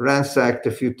know, ransacked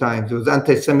a few times. It was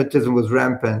anti-Semitism was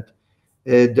rampant.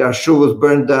 Our shul was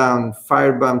burned down,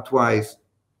 bombed twice.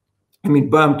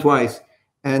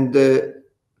 And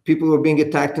people were being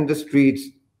attacked in the streets.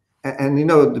 And you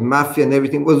know, the mafia and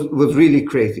everything was really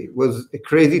crazy. It was a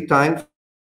crazy time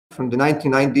from the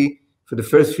 1990 for the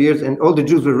first few years, and all the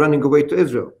Jews were running away to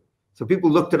Israel. So people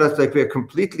looked at us like we are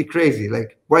completely crazy.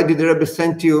 Like, why did the Rebbe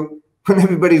send you when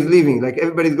everybody's leaving? Like,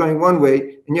 everybody's going one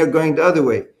way and you're going the other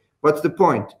way. What's the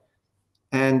point?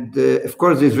 And of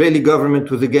course, the Israeli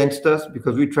government was against us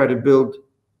because we tried to build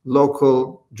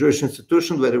local Jewish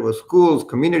institutions, whether it was schools,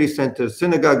 community centers,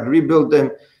 synagogue, rebuild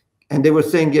them. And they were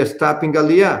saying, yes, stopping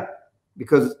Aliyah,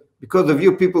 because of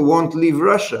you, people won't leave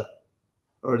Russia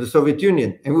or the Soviet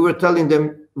Union. And we were telling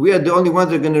them, we are the only ones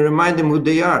that are going to remind them who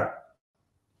they are.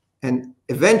 And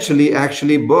eventually,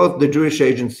 actually, both the Jewish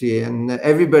agency and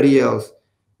everybody else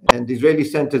and the Israeli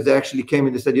centers actually came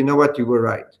and they said, you know what, you were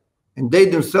right. And they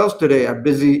themselves today are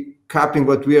busy copying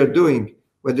what we are doing,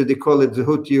 whether they call it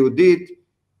Zehut Yehudit,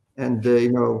 and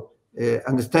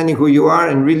understanding who you are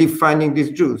and really finding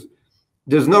these Jews.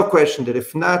 There's no question that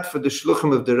if not for the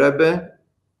shluchim of the Rebbe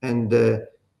and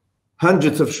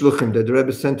hundreds of shluchim that the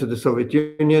Rebbe sent to the Soviet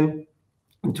Union,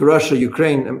 and to Russia,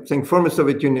 Ukraine, I'm saying former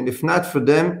Soviet Union, if not for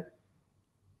them,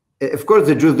 of course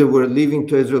the Jews that were leaving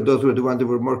to Israel, those were the ones that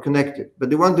were more connected. But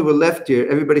the ones that were left here,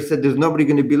 everybody said there's nobody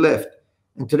going to be left.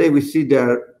 And today we see there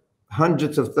are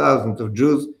hundreds of thousands of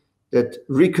Jews that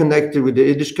reconnected with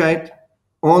the Yiddishkeit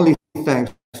only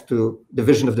thanks to the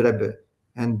vision of the Rebbe.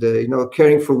 And,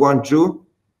 caring for one Jew.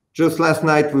 Just last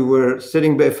night we were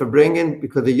sitting by Fabrengen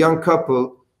because a young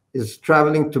couple is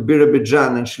traveling to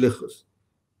Birobidzhan and Shlichus.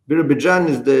 Birobidzhan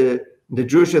is the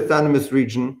Jewish autonomous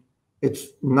region. It's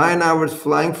 9 hours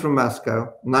flying from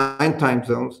Moscow, 9 time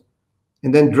zones,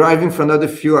 and then driving for another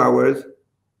few hours.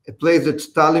 A place that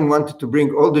Stalin wanted to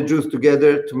bring all the Jews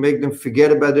together to make them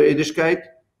forget about their Yiddishkeit.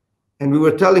 And we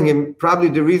were telling him probably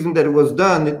the reason that it was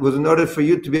done, it was in order for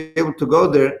you to be able to go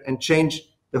there and change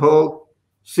the whole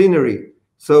scenery.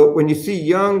 So when you see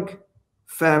young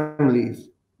families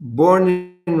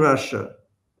born in Russia,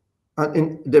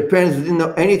 and their parents didn't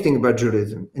know anything about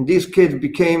Judaism, and these kids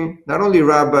became not only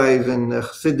rabbis and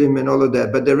chassidim and all of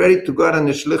that, but they're ready to go out on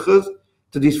the shlichus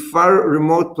to these far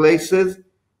remote places.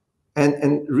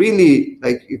 And really,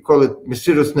 like you call it,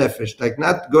 mesirus nefesh, like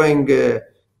not going to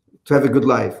have a good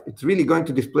life. It's really going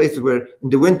to these places where in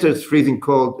the winter it's freezing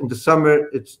cold, in the summer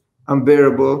it's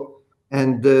unbearable,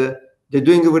 and they're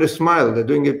doing it with a smile. They're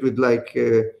doing it with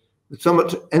with so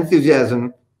much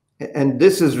enthusiasm, and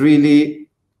this is really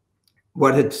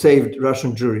what had saved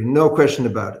Russian Jewry, no question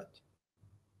about it.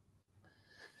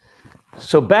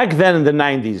 So back then in the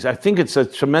 90s, I think it's a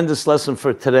tremendous lesson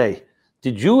for today.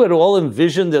 Did you at all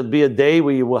envision there'll be a day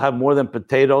where you will have more than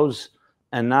potatoes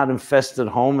and not infested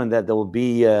home, and that there will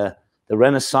be the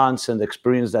renaissance and the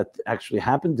experience that actually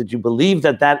happened? Did you believe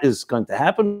that that is going to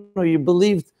happen, or you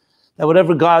believed that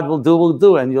whatever God will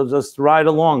do, and you'll just ride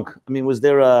along? I mean, was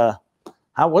there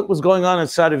what was going on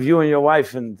inside of you and your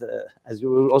wife, and as you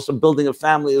were also building a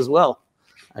family as well,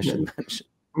 I should mention?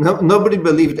 Nobody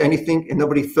believed anything, and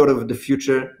nobody thought of the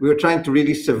future. We were trying to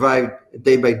really survive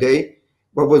day by day.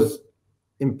 What was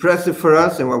impressive for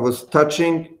us and what was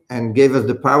touching and gave us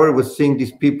the power was seeing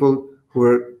these people who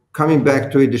were coming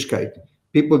back to Yiddishkeit,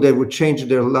 people that would change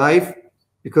their life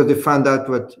because they found out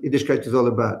what Yiddishkeit is all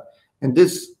about. And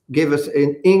this gave us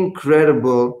an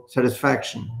incredible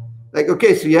satisfaction. Like,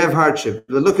 okay, so you have hardship,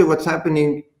 but look at what's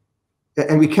happening,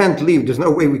 and we can't leave. There's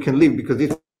no way we can leave because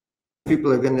these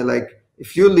people are going to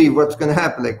if you leave, what's going to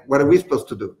happen? What are we supposed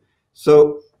to do?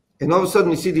 So, and all of a sudden,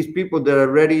 we see these people that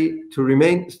are ready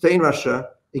to stay in Russia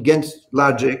against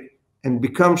logic and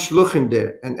become shluchim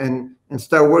there and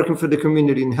start working for the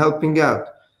community and helping out.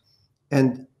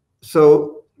 And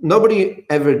so nobody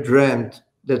ever dreamt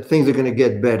that things are going to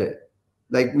get better.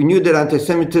 Like, we knew that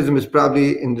anti-Semitism is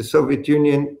probably in the Soviet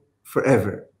Union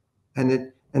forever. And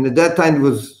at that time, it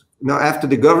was, after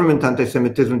the government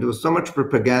anti-Semitism, there was so much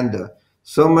propaganda,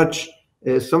 so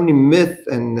many myths,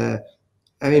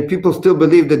 and people still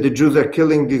believe that the Jews are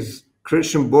killing these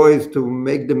Christian boys to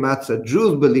make the matzah.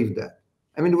 Jews believe that.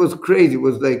 It was crazy. It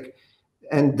was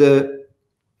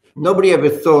nobody ever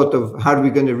thought of how are we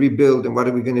going to rebuild and what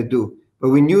are we going to do. But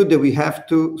we knew that we have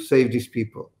to save these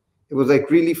people. It was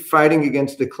really fighting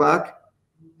against the clock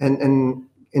and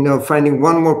finding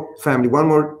one more family, one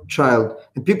more child.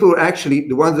 And people were actually,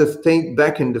 the ones that stayed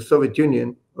back in the Soviet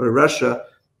Union or Russia,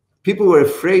 people were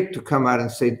afraid to come out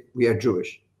and say, we are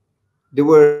Jewish. They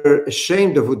were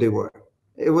ashamed of who they were.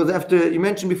 It was after, you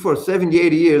mentioned before, 70,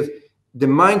 80 years, the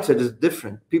mindset is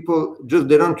different. People just,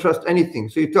 they don't trust anything.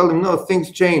 So you tell them, no, things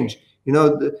change.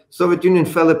 The Soviet Union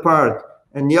fell apart,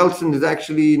 and Yeltsin is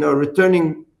actually,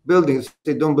 returning buildings.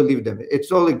 They don't believe them.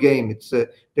 It's all a game. They're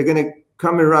going to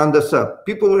come and round us up.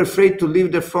 People were afraid to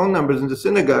leave their phone numbers in the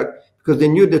synagogue because they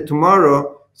knew that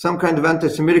tomorrow some kind of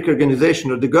anti-Semitic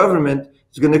organization or the government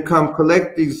is going to come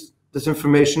collect this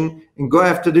information and go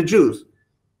after the Jews.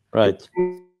 Right.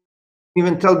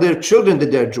 Even tell their children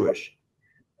that they're Jewish.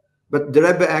 But the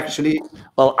Rebbe actually...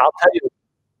 Well, I'll tell you,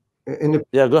 in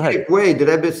a go ahead. way, the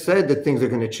Rebbe said that things are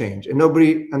going to change, and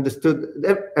nobody understood.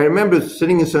 I remember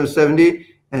sitting in 70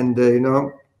 and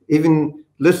even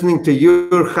listening to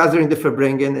your Chazer in the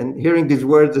Farbrengen and hearing these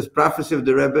words as prophecy of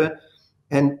the Rebbe,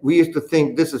 and we used to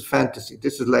think this is fantasy.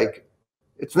 This is like,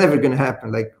 it's never going to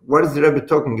happen. Like, what is the Rebbe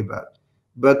talking about?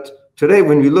 But today,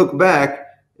 when we look back,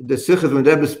 the Sichos when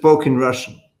the Rebbe spoke in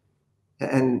Russian,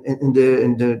 and in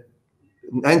the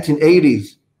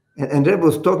 1980s, and the Rebbe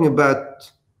was talking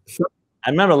about. I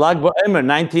remember Lag BaOmer,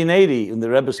 1980, when the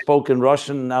Rebbe spoke in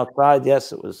Russian outside.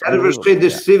 Yes, it was. The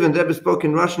Rebbe spoke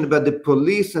in Russian about the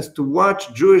police has to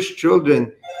watch Jewish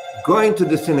children going to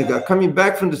the synagogue, coming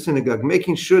back from the synagogue,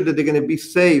 making sure that they're going to be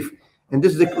safe. And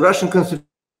this is the Russian Constitution.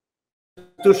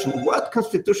 What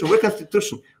Constitution? What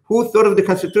Constitution? Who thought of the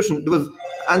Constitution? It was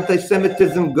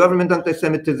anti-Semitism, government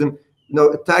anti-Semitism,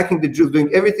 attacking the Jews, doing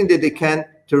everything that they can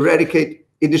to eradicate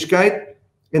Yiddishkeit.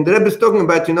 And the Rebbe is talking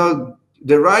about,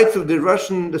 the rights of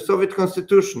the Soviet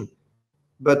Constitution.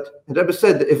 But the Rebbe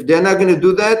said that if they're not going to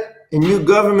do that, a new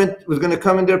government was going to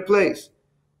come in their place.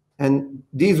 And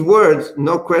these words,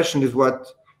 no question, is what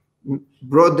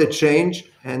brought the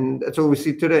change, and that's what we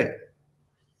see today.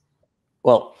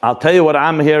 Well, I'll tell you what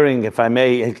I'm hearing, if I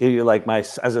may, give you like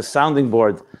as a sounding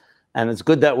board, and it's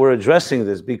good that we're addressing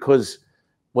this, because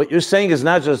what you're saying is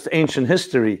not just ancient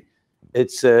history.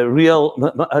 It's a real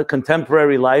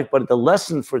contemporary life, but the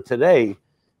lesson for today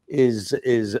is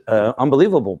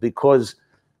unbelievable, because,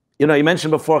 you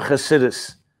mentioned before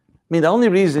Chassidus. I mean, the only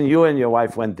reason you and your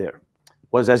wife went there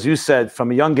was, as you said,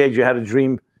 from a young age, you had a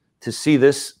dream to see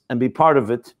this and be part of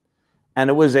it. And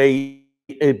it was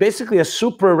basically a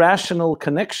super rational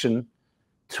connection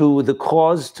to the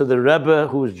cause, to the Rebbe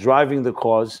who was driving the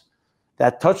cause,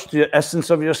 that touched the essence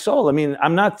of your soul. I mean,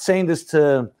 I'm not saying this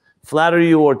to flatter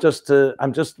you or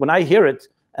when I hear it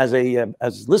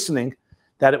as listening,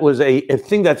 that it was a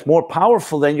thing that's more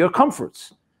powerful than your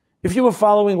comforts. If you were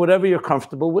following whatever you're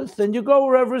comfortable with, then you go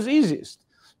wherever is easiest.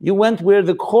 You went where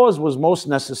the cause was most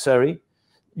necessary.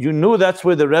 You knew that's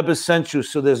where the Rebbe sent you,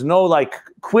 so there's no like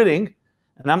quitting,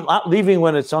 and I'm not leaving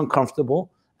when it's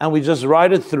uncomfortable, and we just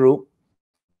ride it through.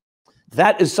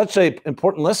 That is such an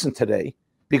important lesson today,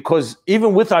 because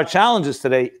even with our challenges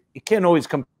today, you can't always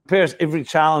compare. Every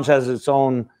challenge has its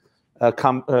own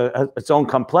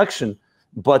complexion,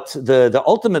 but the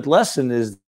ultimate lesson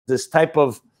is this type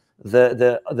of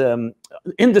the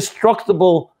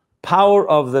indestructible power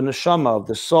of the neshama, of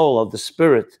the soul, of the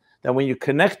spirit. That when you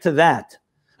connect to that,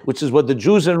 which is what the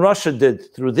Jews in Russia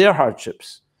did through their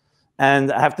hardships,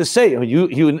 and I have to say,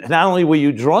 you not only were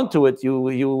you drawn to it, you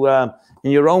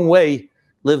in your own way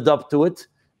lived up to it,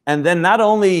 and then not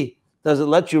only does it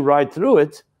let you ride through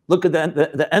it. Look at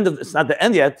the end of it's not the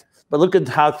end yet, but look at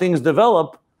how things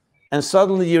develop, and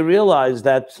suddenly you realize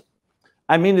that.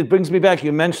 I mean, it brings me back.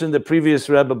 You mentioned the previous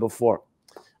Rebbe before.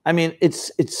 I mean,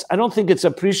 I don't think it's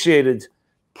appreciated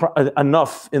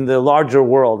enough in the larger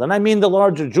world, and I mean the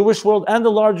larger Jewish world and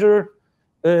the larger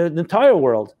the entire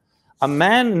world. A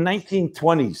man in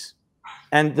 1920s,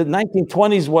 and the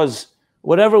 1920s was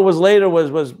whatever was later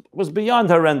was beyond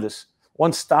horrendous.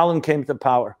 Once Stalin came to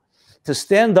power, to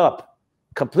stand up.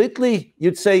 Completely,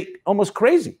 you'd say almost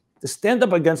crazy, to stand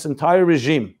up against the entire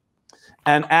regime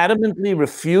and adamantly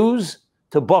refuse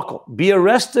to buckle, be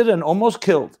arrested and almost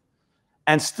killed,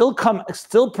 and still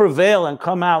prevail and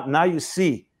come out. Now you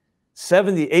see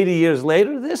 70, 80 years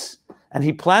later and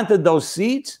he planted those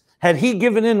seeds. Had he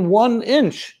given in 1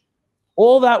 inch,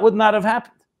 all that would not have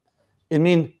happened. I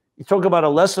mean, you talk about a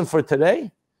lesson for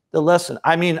today, the lesson.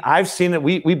 I mean, I've seen it.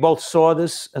 We both saw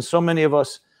this, and so many of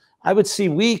us. I would see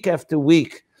week after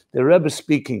week the Rebbe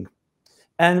speaking,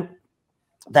 and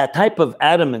that type of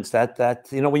adamance, that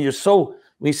when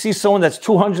we see someone that's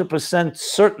 200%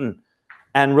 certain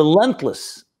and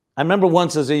relentless. I remember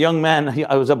once as a young man,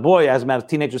 I was a boy, as a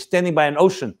teenager, standing by an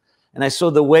ocean, and I saw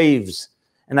the waves,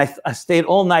 and I stayed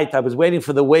all night. I was waiting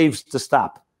for the waves to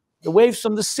stop, the waves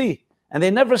from the sea, and they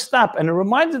never stop. And it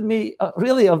reminded me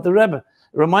really of the Rebbe.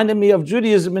 It reminded me of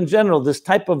Judaism in general. This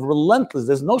type of relentless.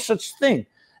 There's no such thing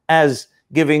as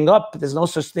giving up. There's no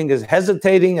such thing as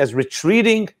hesitating, as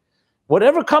retreating.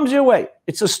 Whatever comes your way.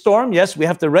 It's a storm. Yes, we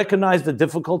have to recognize the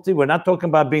difficulty. We're not talking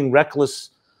about being reckless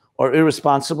or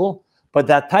irresponsible, but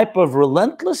that type of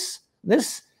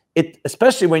relentlessness,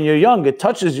 especially when you're young, it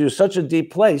touches you such a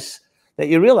deep place that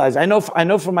you realize. I know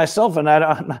for myself, and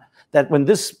that when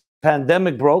this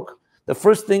pandemic broke, the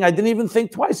first thing, I didn't even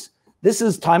think twice. This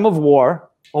is time of war,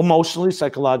 emotionally,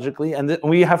 psychologically, and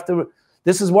we have to.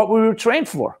 This is what we were trained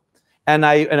for, and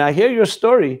I hear your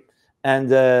story, and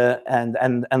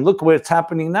look where it's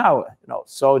happening now.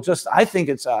 So I think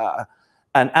it's an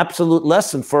absolute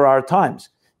lesson for our times.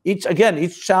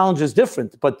 each challenge is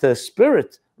different, but the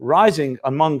spirit rising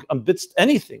amidst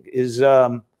anything is,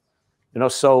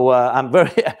 So I'm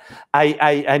very,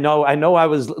 I know I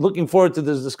was looking forward to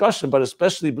this discussion, but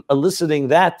especially eliciting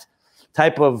that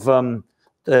type of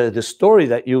the story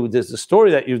that you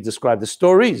described, the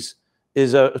stories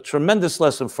is a tremendous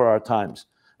lesson for our times.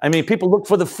 I mean, people look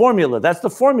for the formula. That's the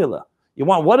formula.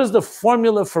 What is the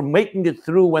formula for making it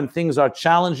through when things are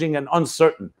challenging and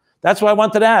uncertain? That's why I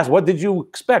wanted to ask, what did you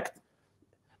expect?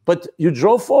 But you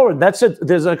drove forward. That's it.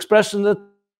 There's an expression in the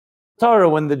Torah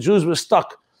when the Jews were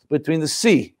stuck between the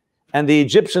sea and the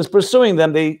Egyptians pursuing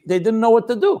them, they didn't know what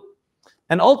to do.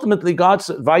 And ultimately God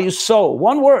said, Vayuso,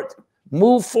 one word,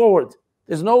 move forward.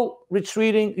 There's no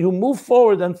retreating. You move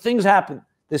forward and things happen.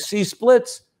 The sea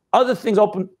splits, other things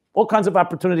open, all kinds of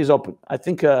opportunities open. I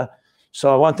think,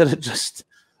 so I wanted to just,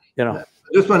 I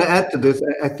just want to add to this.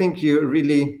 I think you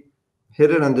really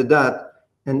hit it on the dot.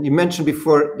 And you mentioned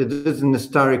before that this is an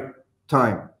historic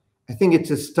time. I think it's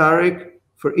historic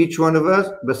for each one of us,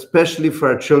 but especially for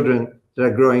our children that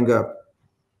are growing up.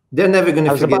 They're never going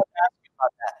to forget.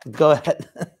 Go ahead.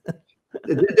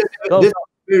 This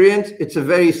experience, it's a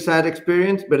very sad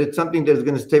experience, but it's something that's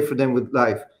going to stay for them with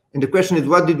life. And the question is,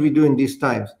 what did we do in these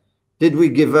times? Did we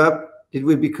give up? Did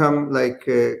we become like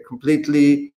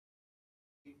completely,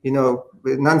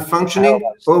 non-functioning?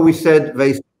 Or we said,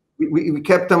 we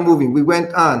kept on moving. We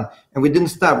went on and we didn't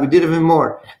stop. We did even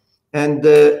more. And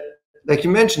like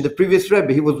you mentioned, the previous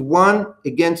Rebbe, he was 1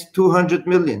 against 200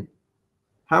 million.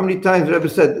 How many times the Rebbe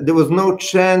said there was no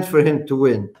chance for him to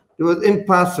win? It was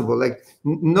impossible. Like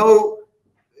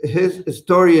his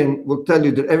historian will tell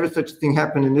you that ever such a thing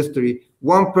happened in history.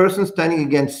 One person standing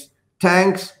against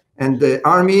tanks and the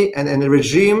army and a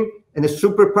regime and a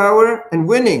superpower and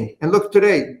winning. And look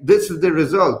today, this is the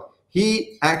result.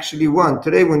 He actually won.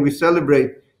 Today, when we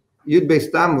celebrate Yud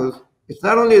Beis Tammuz, it's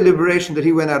not only a liberation that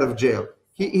he went out of jail.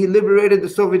 He liberated the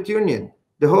Soviet Union.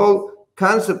 The whole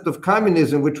concept of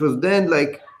communism, which was then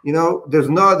like, there's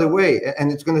no other way,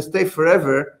 and it's going to stay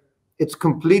forever, it's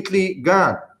completely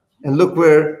gone. And look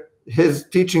where his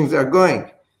teachings are going.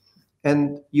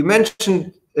 And you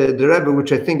mentioned the Rebbe,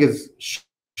 which I think is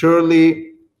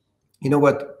surely,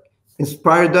 what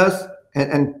inspired us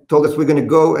and told us we're going to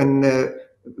go and,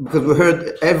 because we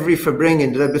heard every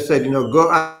Farbrengen, the Rebbe said,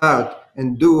 go out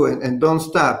and do and don't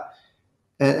stop.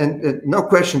 And no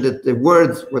question that the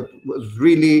words was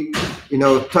really,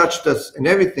 touched us and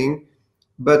everything.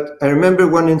 But I remember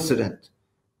one incident.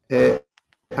 I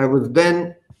was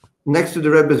then next to the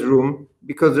Rebbe's room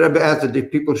because the Rebbe asked that the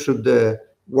people should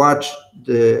watch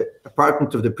the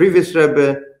apartment of the previous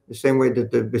Rebbe, the same way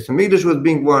that the Beis Hamikdash was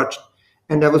being watched.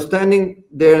 And I was standing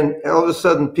there, and all of a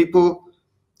sudden,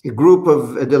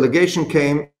 a delegation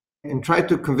came and tried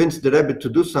to convince the Rebbe to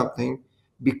do something,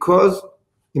 because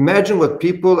imagine what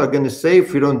people are going to say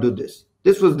if we don't do this.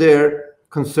 This was their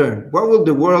concern. What will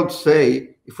the world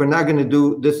say if we're not going to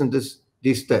do this and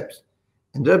these steps?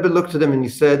 And the Rebbe looked at them and he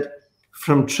said,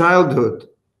 from childhood,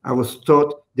 I was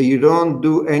taught that you don't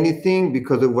do anything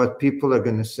because of what people are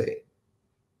going to say.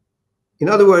 In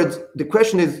other words, the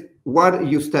question is what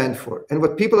you stand for and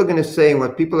what people are going to say and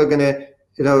what people are going to,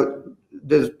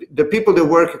 the people that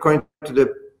work according to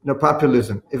the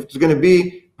populism. If it's going to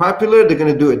be popular, they're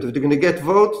going to do it. If they're going to get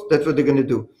votes, that's what they're going to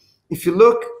do. If you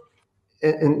look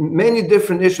at many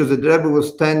different issues that the Rebbe was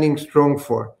standing strong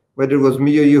for, whether it was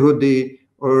Miyu Yehudi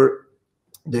or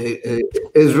the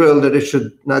Israel, that it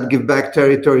should not give back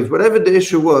territories, whatever the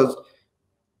issue was,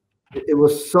 it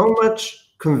was so much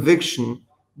conviction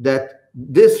that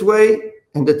this way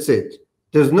and that's it.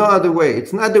 There's no other way.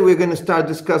 It's not that we're going to start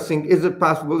discussing, is it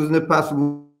possible, isn't it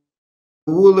possible,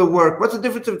 will it work? What's the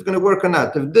difference if it's going to work or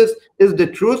not? If this is the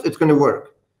truth, it's going to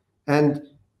work. And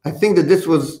I think that this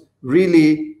was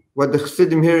really what the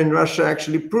Chassidim here in Russia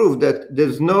actually proved, that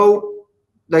there's no,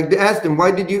 like they asked him,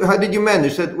 how did you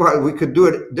manage? He said, well, we could do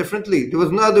it differently. There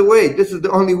was no other way. This is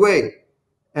the only way.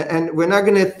 And we're not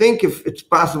going to think if it's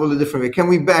possible a different way. Can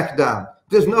we back down?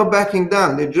 There's no backing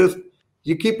down.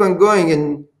 You keep on going,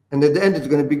 and at the end, it's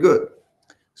going to be good.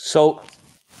 So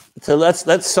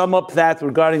let's sum up that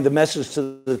regarding the message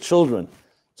to the children.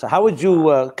 So how would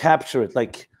you capture it?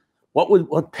 Like,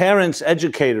 what parents,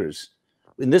 educators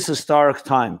in this historic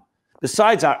time,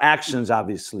 besides our actions,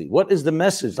 obviously, what is the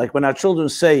message? Like when our children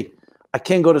say, I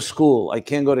can't go to school, I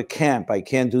can't go to camp, I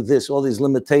can't do this, all these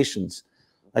limitations.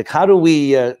 Like, how do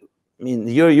we,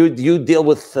 you deal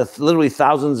with literally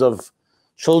thousands of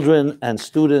children and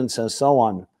students and so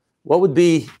on. What would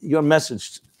be your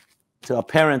message to a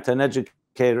parent, an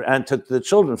educator, and to the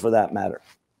children for that matter?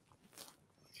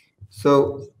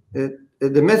 So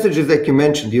the message is like you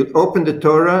mentioned. You open the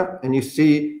Torah and you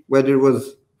see whether it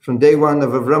was from day one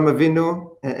of Avram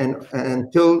Avinu and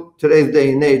until today's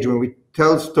day and age, when we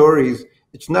tell stories,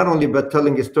 it's not only about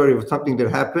telling a story of something that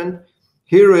happened.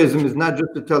 Heroism is not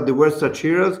just to tell there were such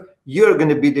heroes. You're going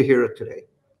to be the hero today.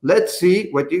 Let's see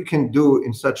what you can do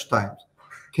in such times.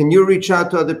 Can you reach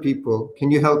out to other people? Can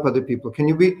you help other people?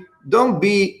 Don't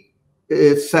be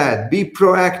sad, be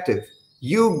proactive.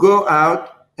 You go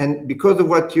out, and because of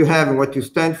what you have and what you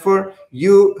stand for,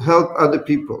 you help other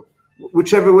people,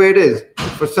 whichever way it is.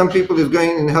 For some people, it's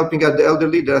going and helping out the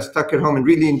elderly that are stuck at home and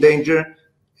really in danger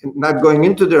and not going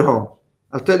into their home.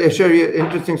 I'll share you an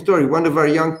interesting story. One of our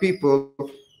young people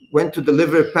went to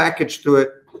deliver a package to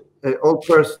an old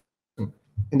person,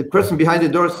 and the person behind the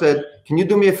door said, "Can you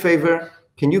do me a favor?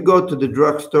 Can you go to the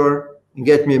drugstore and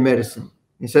get me a medicine?"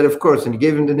 He said, "Of course." And he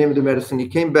gave him the name of the medicine. He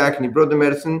came back and he brought the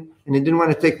medicine, and he didn't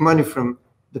want to take money from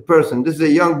the person. This is a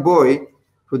young boy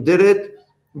who did it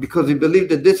because he believed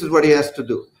that this is what he has to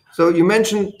do. So you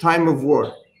mentioned time of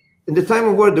war. In the time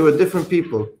of war, there were different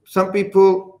people. Some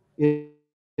people,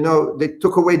 they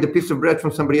took away the piece of bread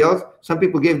from somebody else. Some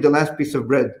people gave the last piece of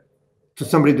bread to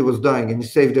somebody that was dying, and he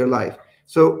saved their life.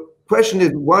 So question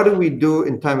is, what do we do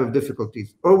in time of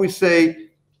difficulties? Or we say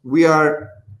we are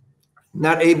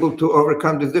not able to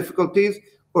overcome these difficulties,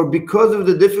 or because of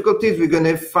the difficulties, we're going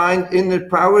to find inner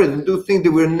power and do things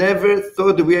that we never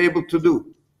thought that we were able to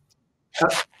do.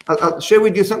 I'll share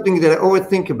with you something that I always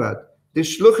think about. The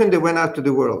shluchim that went out to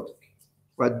the world,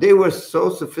 but they were so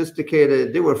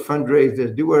sophisticated. They were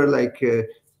fundraisers. They were like, they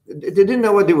didn't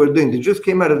know what they were doing. They just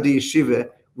came out of the yeshiva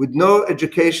with no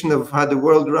education of how the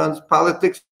world runs,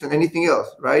 politics, and anything else,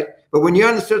 right? But when you're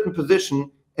in a certain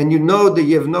position and you know that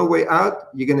you have no way out,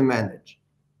 you're going to manage.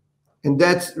 And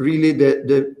that's really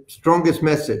the strongest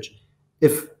message.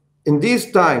 If in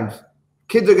these times,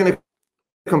 kids are going to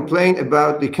complain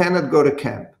about they cannot go to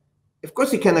camp. Of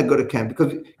course you cannot go to camp,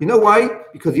 because you know why?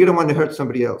 Because you don't want to hurt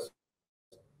somebody else.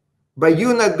 By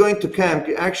you not going to camp,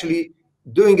 you're actually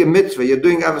doing a mitzvah. You're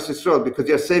doing Avos Yisrael because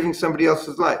you're saving somebody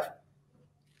else's life.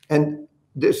 And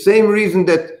the same reason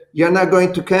that you're not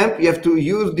going to camp, you have to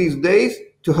use these days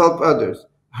to help others.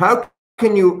 How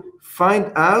can you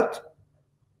find out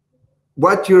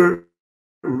what your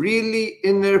really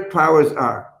inner powers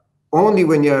are? Only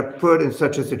when you're put in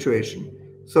such a situation.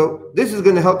 So this is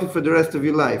going to help you for the rest of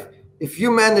your life. If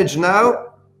you manage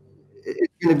now,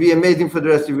 it's going to be amazing for the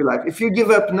rest of your life. If you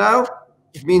give up now,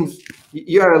 it means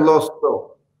you are a lost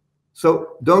soul.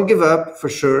 So don't give up for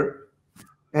sure.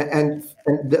 And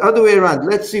the other way around,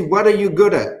 let's see, what are you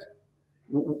good at?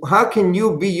 How can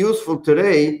you be useful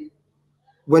today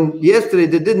when yesterday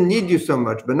they didn't need you so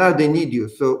much, but now they need you?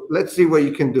 So let's see what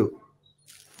you can do.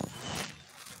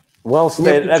 Well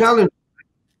stated.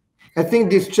 I think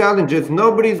these challenges,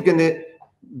 nobody's going to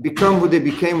become who they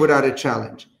became without a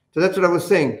challenge. So that's what I was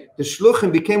saying. The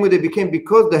shluchim became who they became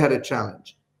because they had a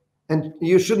challenge. And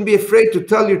you shouldn't be afraid to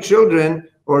tell your children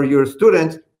or your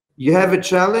students, you have a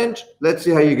challenge, let's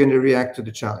see how you're going to react to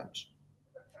the challenge.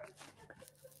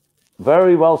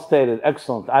 Very well stated.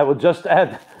 Excellent. I would just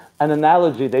add an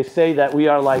analogy. They say that we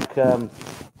are like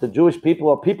the Jewish people,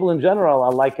 or people in general,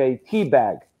 are like a tea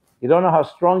bag. You don't know how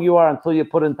strong you are until you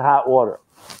put into hot water.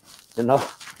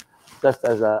 Just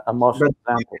as a most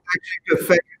example.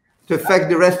 Actually to affect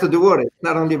the rest of the world. It's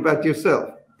not only about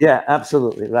yourself. Yeah,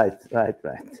 absolutely. Right.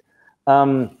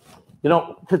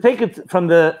 To take it from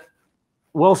the,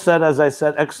 well said, as I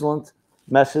said, excellent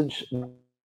message,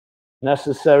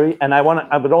 necessary. And I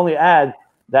would only add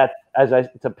that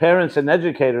to parents and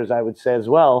educators, I would say as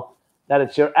well, that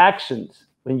it's your actions.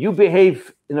 When you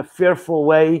behave in a fearful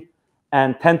way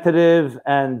and tentative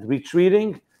and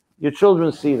retreating, your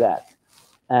children see that.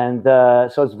 And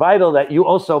so it's vital that you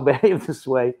also behave this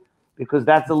way, because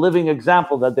that's a living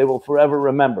example that they will forever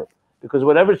remember. Because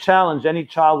whatever challenge any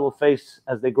child will face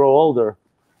as they grow older,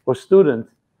 or student,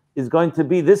 is going to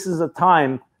be, this is a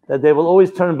time that they will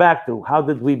always turn back to. How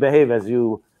did we behave, as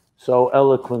you so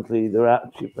eloquently, the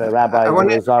Rabbi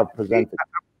Lazar presented?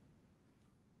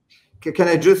 Can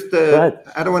I just, I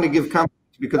don't want to give comments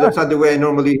because that's not the way I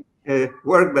normally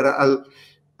work, but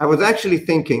I was actually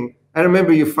thinking, I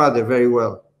remember your father very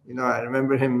well. I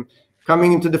remember him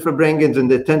coming into the Farbrengens and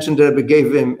the attention the Rebbe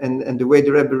gave him, and the way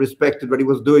the Rebbe respected what he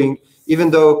was doing, even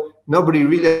though nobody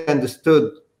really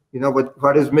understood,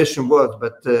 what his mission was.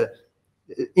 But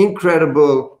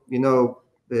incredible,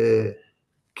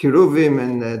 kiruvim,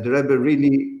 and the Rebbe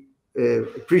really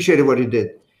appreciated what he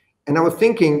did. And I was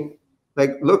thinking,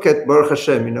 like, look at Baruch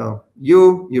Hashem,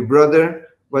 you, your brother,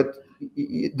 what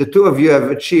the two of you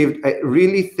have achieved. I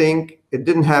really think it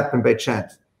didn't happen by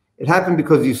chance. It happened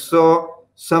because you saw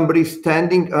somebody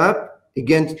standing up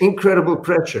against incredible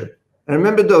pressure. I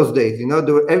remember those days,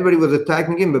 everybody was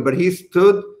attacking him, but he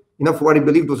stood, for what he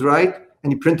believed was right,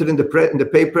 and he printed in the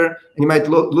paper, and he might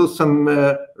lose some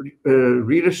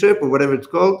readership or whatever it's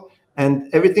called, and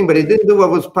everything, but he didn't do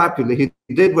what was popular. He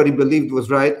did what he believed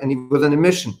was right, and he was on a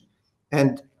mission.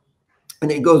 And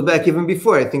it goes back even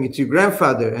before. I think it's your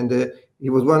grandfather, and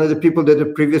he was one of the people that the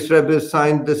previous Rebbe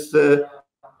signed this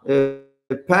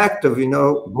pact of, we're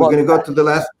going to go to the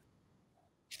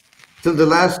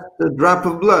last drop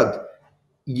of blood.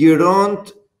 You don't,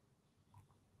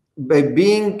 by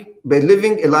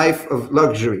living a life of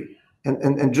luxury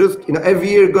and just, every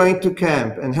year going to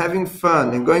camp and having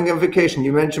fun and going on vacation,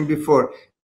 you mentioned before,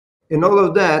 and all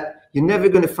of that, you're never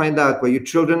going to find out where your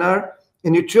children are,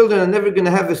 and your children are never going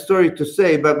to have a story to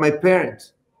say about my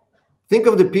parents. Think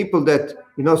of the people that,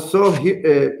 saw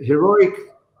heroic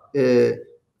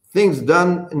things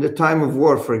done in the time of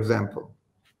war, for example.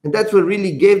 And that's what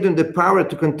really gave them the power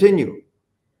to continue.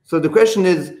 So the question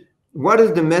is, what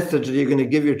is the message that you're going to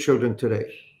give your children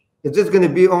today? Is this going to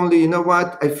be only, you know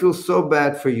what, I feel so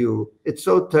bad for you. It's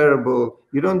so terrible.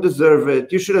 You don't deserve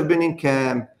it. You should have been in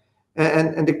camp.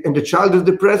 And the child is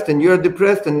depressed and you're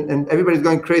depressed and everybody's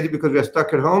going crazy because we're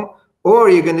stuck at home? Or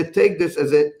you're going to take this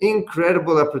as an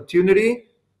incredible opportunity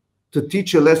to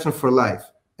teach a lesson for life.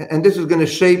 And this is going to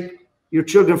shape your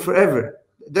children forever.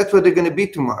 That's what they're going to be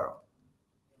tomorrow.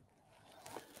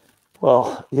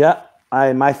 Well, yeah,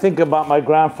 I think about my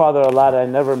grandfather a lot. I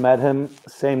never met him.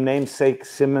 Same namesake,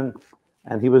 Simon.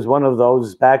 And he was one of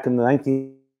those back in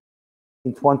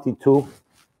 1922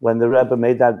 when the Rebbe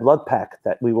made that blood pact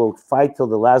that we will fight till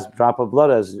the last drop of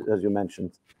blood, as you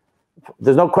mentioned.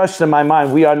 There's no question in my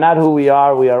mind. We are not who we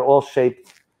are. We are all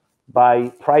shaped by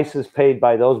prices paid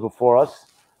by those before us.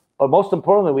 But most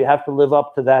importantly, we have to live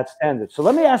up to that standard. So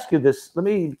let me ask you this. Let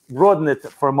me broaden it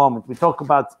for a moment. We talk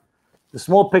about the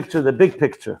small picture, the big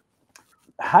picture.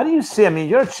 How do you see,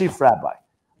 you're a chief rabbi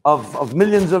of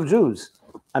millions of Jews.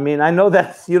 I know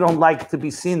that you don't like to be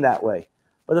seen that way.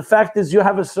 But the fact is you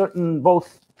have a certain,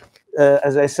 both,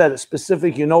 as I said,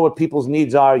 specific, what people's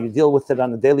needs are. You deal with it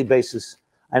on a daily basis.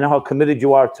 I know how committed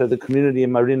you are to the community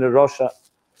in Marina Rocha.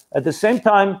 At the same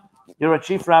time, you're a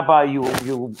chief rabbi.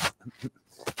 You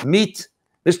meet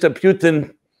Mr.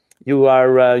 Putin.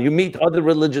 You meet other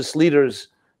religious leaders.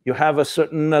 You have a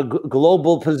certain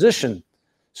global position.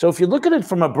 So if you look at it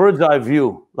from a bird's eye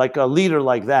view, like a leader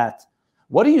like that,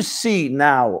 what do you see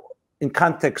now in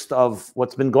context of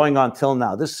what's been going on till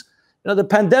now? This, the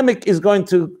pandemic is going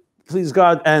to, please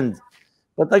God, end.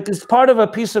 But it's part of a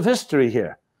piece of history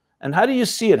here. And how do you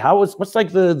see it? What's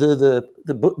like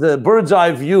the bird's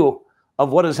eye view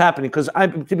of what is happening? Because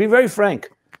to be very frank,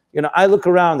 I look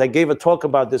around. I gave a talk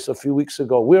about this a few weeks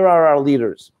ago. Where are our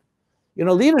leaders?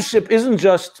 Leadership isn't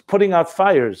just putting out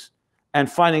fires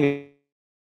and finding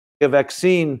a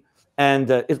vaccine.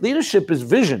 And leadership is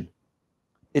vision.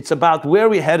 It's about where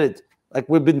we're headed. Like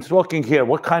we've been talking here,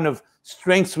 what kind of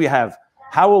strengths we have.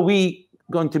 How are we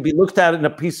going to be looked at in a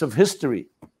piece of history?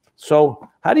 So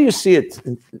how do you see it?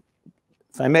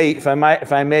 If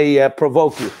I may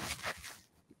provoke you.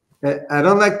 I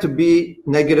don't like to be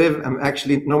negative. I'm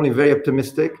actually normally very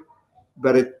optimistic.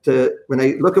 But when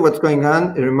I look at what's going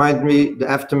on, it reminds me the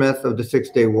aftermath of the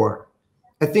 6-Day War.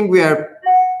 I think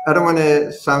I don't want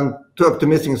to sound too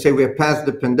optimistic and say we are past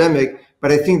the pandemic,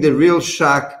 but I think the real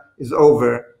shock is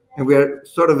over and we are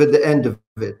sort of at the end of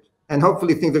it. And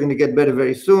hopefully things are going to get better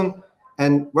very soon.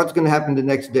 And what's going to happen the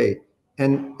next day?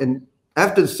 And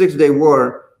after the 6-Day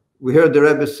War, we heard the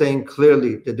Rebbe saying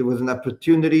clearly that there was an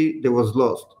opportunity that was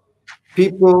lost.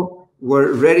 People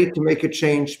were ready to make a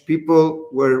change. People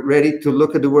were ready to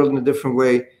look at the world in a different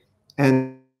way.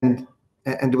 And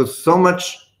there was so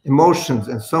much emotions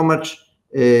and so much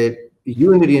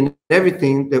unity and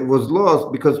everything that was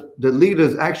lost because the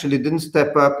leaders actually didn't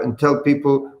step up and tell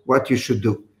people what you should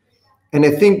do. And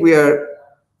I think we are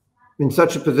in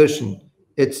such a position.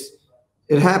 It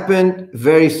happened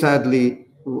very sadly,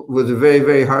 was a very,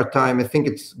 very hard time. I think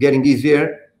it's getting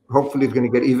easier. Hopefully it's going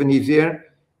to get even easier.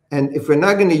 And if we're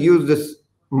not going to use this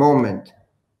moment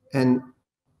and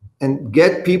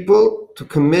get people to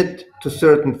commit to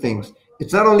certain things,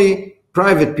 it's not only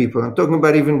private people, I'm talking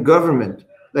about even government.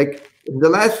 Like in the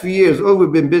last few years, all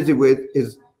we've been busy with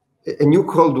is a new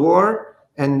Cold War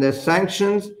and the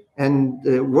sanctions and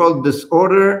the world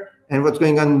disorder and what's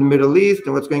going on in the Middle East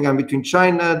and what's going on between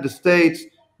China, the States,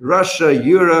 Russia,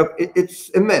 Europe.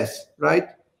 It's a mess, right?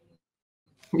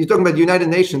 You're talking about the United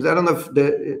Nations. I don't know if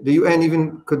the UN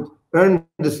even could earn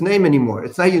this name anymore.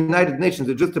 It's not United Nations.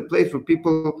 It's just a place where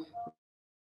people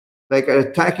are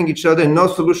attacking each other and no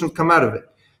solutions come out of it.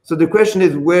 So the question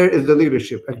is, where is the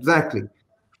leadership? Exactly.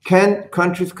 Can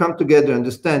countries come together,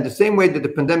 understand the same way that the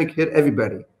pandemic hit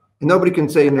everybody, and nobody can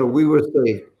say, we were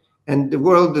saved, and the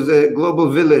world is a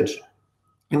global village,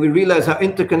 and we realize how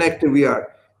interconnected we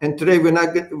are. And today we're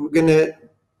going to,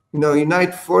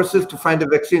 unite forces to find a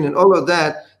vaccine and all of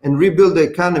that and rebuild the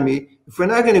economy. If we're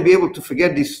not going to be able to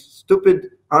forget these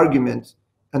stupid arguments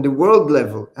on the world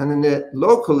level and on the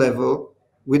local level,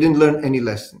 we didn't learn any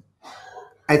lesson.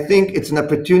 I think it's an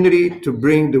opportunity to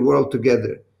bring the world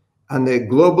together on a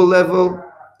global level,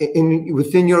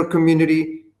 within your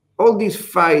community. All these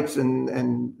fights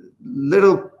and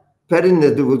little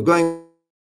pettiness that was going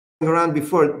around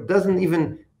before doesn't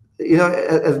even,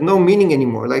 has no meaning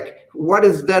anymore. Like, what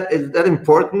is that? Is that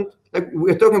important? Like,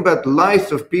 we're talking about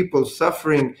lives of people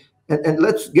suffering, and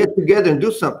let's get together and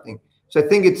do something. So I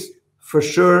think it's for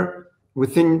sure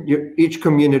within each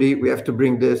community we have to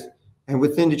bring this. And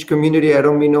within each community, I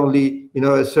don't mean only,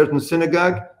 a certain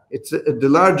synagogue. It's the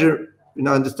larger,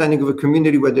 understanding of a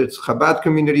community, whether it's Chabad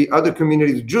community, other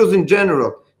communities, Jews in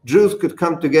general. Jews could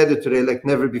come together today like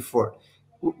never before.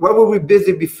 What were we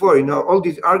busy before? All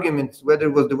these arguments, whether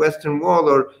it was the Western Wall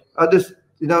or others,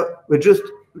 were just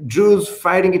Jews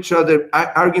fighting each other,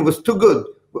 arguing was too good.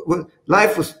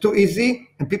 Life was too easy,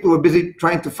 and people were busy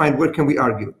trying to find where can we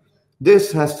argue.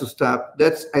 This has to stop.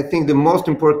 That's, I think, the most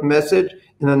important message.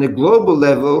 And on a global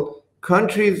level,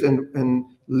 countries and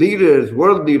leaders,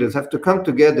 world leaders, have to come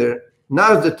together.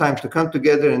 Now is the time to come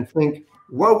together and think,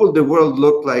 what will the world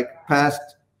look like past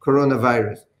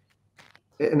coronavirus?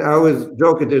 And I always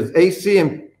joke that there's AC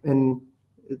and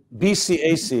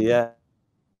BCAC, yeah.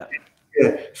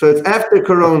 Yeah. So it's after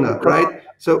Corona, right?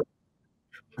 So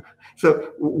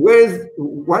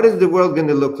what is the world going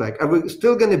to look like? Are we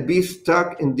still going to be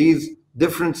stuck in these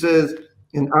differences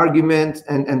and arguments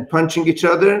and punching each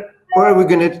other? Or are we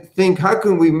going to think, how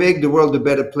can we make the world a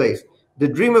better place? The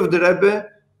dream of the Rebbe,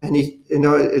 and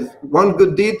is one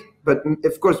good deed, but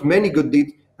of course many good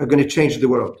deeds are going to change the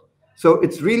world. So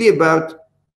it's really about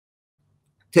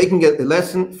taking a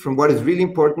lesson from what is really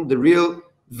important, the real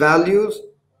values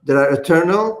that are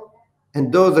eternal,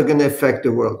 and those are going to affect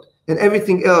the world. And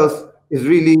everything else is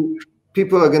really,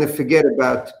 people are going to forget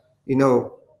about,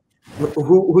 who.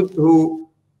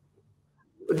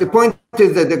 The point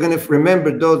is that they're going to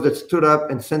remember those that stood up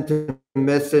and sent a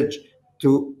message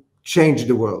to change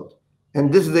the world.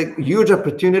 And this is a huge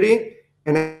opportunity.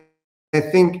 And I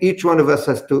think each one of us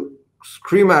has to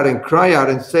scream out and cry out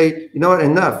and say,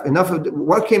 enough of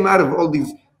what came out of all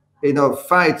these,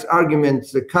 fights,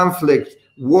 arguments, the conflicts,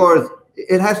 wars.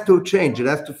 It has to change. It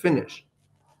has to finish.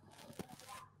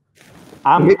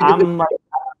 I'm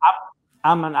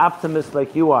an optimist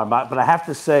like you are, but I have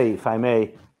to say, if I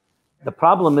may, the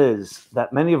problem is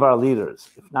that many of our leaders,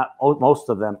 if not most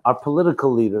of them, are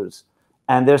political leaders,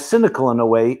 and they're cynical in a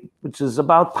way, which is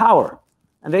about power.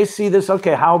 And they see this,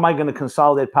 okay, how am I going to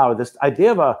consolidate power? This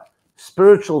idea of a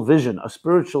spiritual vision, a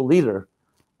spiritual leader.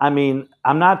 I mean,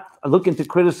 I'm not looking to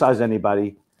criticize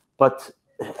anybody, but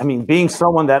I mean, being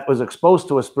someone that was exposed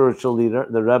to a spiritual leader,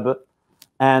 the Rebbe,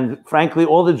 and frankly,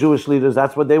 all the Jewish leaders,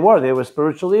 that's what they were. They were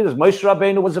spiritual leaders. Moshe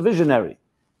Rabbeinu was a visionary.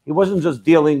 He wasn't just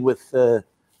dealing with,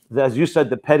 as you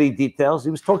said, the petty details. He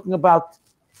was talking about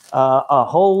a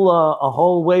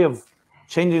whole way of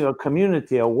changing a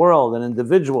community, a world, an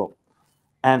individual.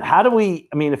 And how do we,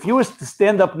 I mean, if you were to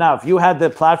stand up now, if you had the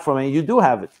platform, and you do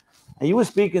have it, and you were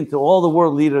speaking to all the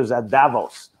world leaders at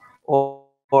Davos or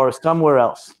somewhere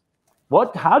else,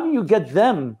 how do you get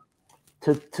them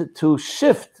to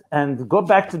shift and go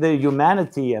back to their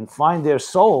humanity and find their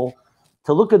soul,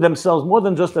 to look at themselves more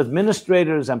than just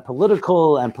administrators and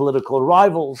political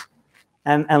rivals,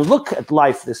 and look at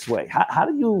life this way? How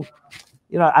do you,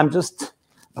 I'm just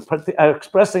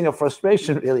expressing a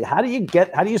frustration, really. How do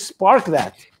you spark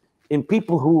that in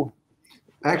people who...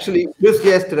 Actually, just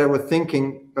yesterday I was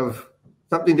thinking of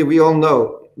something that we all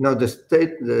know.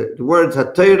 The words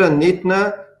HaTorah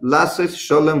nitna lases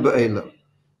sholem ba'elam.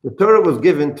 The Torah was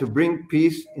given to bring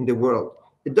peace in the world.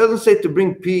 It doesn't say to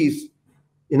bring peace,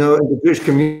 in the Jewish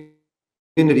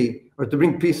community, or to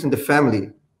bring peace in the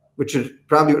family, which is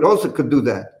probably also could do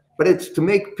that. But it's to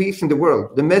make peace in the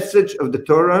world. The message of the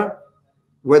Torah,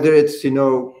 whether it's,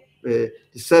 the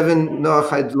 7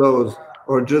 Noahide laws,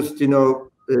 or just,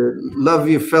 love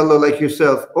your fellow like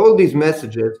yourself, all these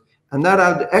messages, and not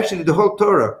out, actually the whole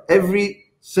Torah, every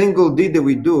single deed that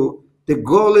we do, the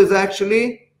goal is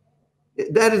actually,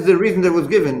 that is the reason that was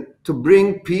given, to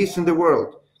bring peace in the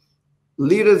world.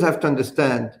 Leaders have to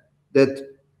understand that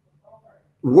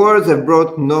wars have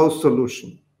brought no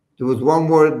solution. There was one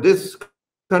war this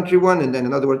country won, and then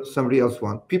another war somebody else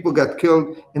won. People got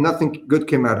killed, and nothing good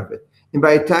came out of it. And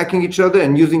by attacking each other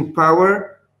and using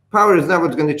power, power is not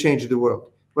what's going to change the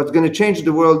world. What's going to change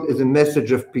the world is a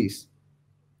message of peace.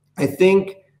 I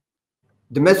think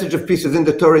the message of peace is in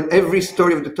the Torah, in every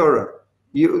story of the Torah.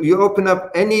 You open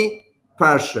up any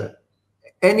parsha,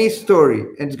 any story,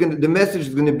 and the message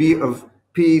is going to be of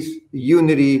peace,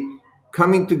 unity,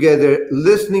 coming together,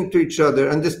 listening to each other,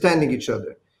 understanding each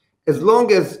other. As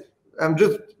long as, I'm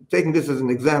just taking this as an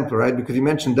example, right? Because you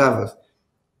mentioned Davos.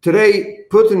 Today,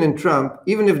 Putin and Trump,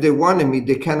 even if they want to meet,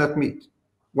 they cannot meet.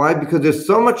 Why? Because there's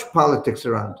so much politics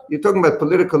around. You're talking about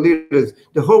political leaders.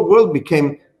 The whole world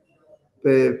became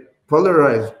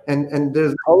polarized, and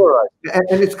there's Polarized.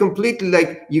 and it's completely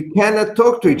like you cannot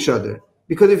talk to each other,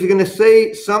 because if you're going to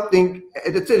say something,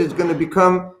 that's it. It's going to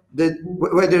become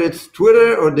whether it's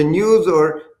Twitter or the news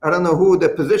or I don't know who the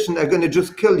position are going to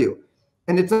just kill you.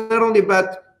 And it's not only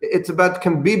about, it's about,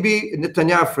 can Bibi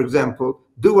Netanyahu, for example,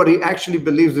 do what he actually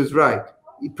believes is right?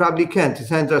 He probably can't. His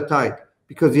hands are tied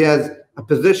because he has a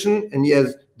position and he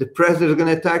has the press that is going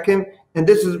to attack him. And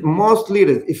this is most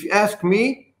leaders. If you ask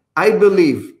me, I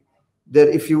believe that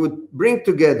if you would bring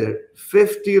together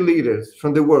 50 leaders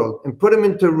from the world and put them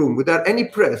into a room without any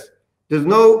press, there's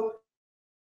no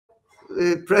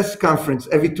press conference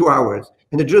every 2 hours,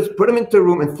 and to just put them into a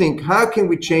room and think, how can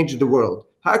we change the world?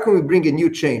 How can we bring a new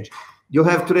change? You'll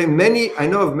have today I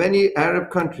know of many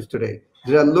Arab countries today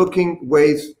that are looking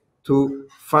ways to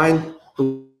find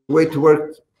a way to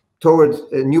work towards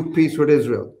a new peace with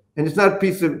Israel. And it's not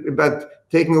peace about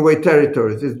taking away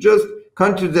territories. It's just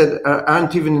countries that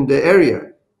aren't even in the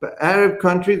area, but Arab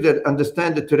countries that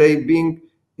understand that today being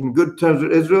in good terms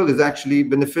with Israel is actually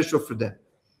beneficial for them.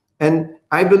 And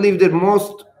I believe that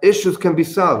most issues can be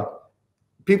solved.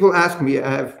 People ask me,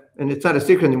 and it's not a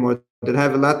secret anymore, that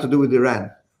have a lot to do with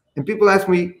Iran. And people ask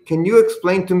me, can you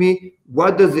explain to me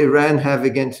what does Iran have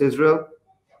against Israel?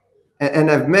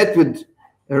 And I've met with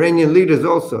Iranian leaders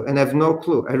also, and I have no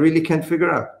clue. I really can't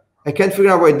figure out. I can't figure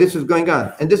out why this is going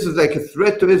on. And this is like a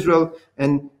threat to Israel,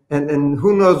 and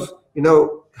who knows,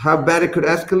 how bad it could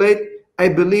escalate. I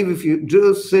believe if you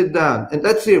just sit down and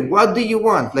let's see, what do you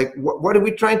want? Like, what are we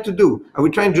trying to do? Are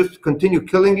we trying just to continue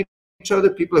killing each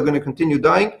other? People are going to continue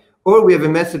dying, or we have a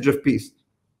message of peace.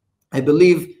 I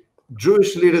believe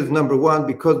Jewish leaders, number one,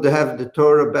 because they have the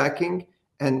Torah backing,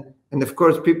 and of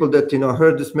course, people that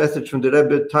heard this message from the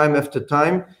Rebbe time after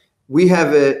time. We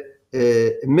have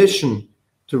a mission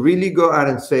to really go out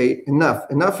and say,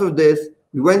 enough of this.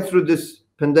 We went through this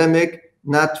pandemic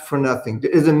not for nothing.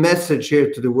 There is a message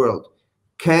here to the world.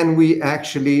 Can we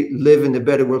actually live in a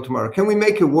better world tomorrow? Can we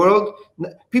make a world?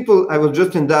 I was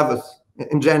just in Davos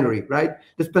in January, right?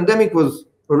 This pandemic was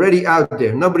already out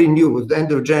there. Nobody knew. It was the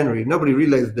end of January. Nobody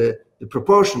realized the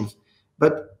proportions.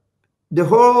 But the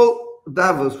whole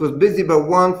Davos was busy about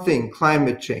one thing,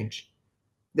 climate change.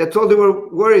 That's all they were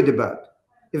worried about.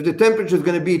 If the temperature is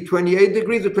going to be 28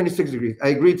 degrees or 26 degrees, I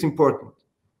agree it's important.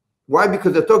 Why?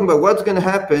 Because they're talking about what's going to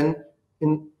happen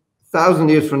in 1,000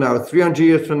 years from now, 300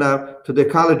 years from now, to the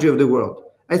ecology of the world.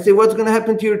 I say, what's going to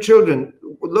happen to your children?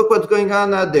 Look what's going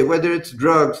on out there, whether it's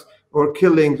drugs or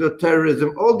killings or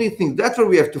terrorism, all these things. That's what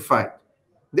we have to fight.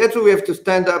 That's what we have to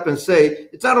stand up and say.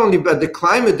 It's not only about the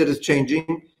climate that is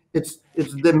changing, it's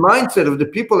the mindset of the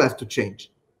people has to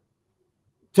change.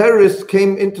 Terrorists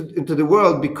came into the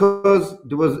world because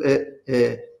there was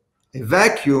a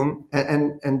vacuum,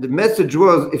 and the message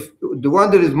was, if the one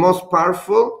that is most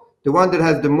powerful, the one that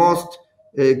has the most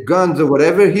guns or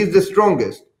whatever, he's the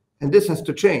strongest. And this has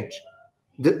to change.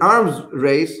 The arms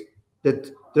race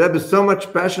that the Rebbe so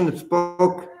much passionate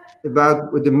spoke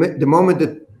about with the moment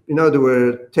that they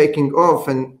were taking off,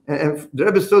 and the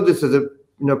Rebbe saw this as a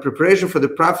preparation for the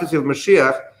prophecy of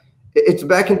Mashiach. It's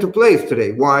back into place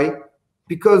today. Why?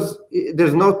 Because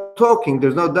there's no talking,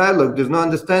 there's no dialogue, there's no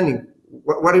understanding.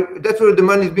 That's where the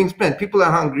money is being spent. People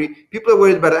are hungry. People are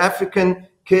worried about African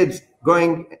kids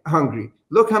going hungry.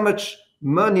 Look how much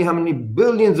money, how many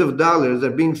billions of dollars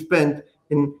are being spent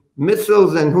in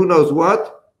missiles and who knows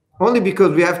what, only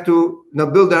because we have to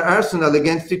build our arsenal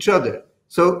against each other.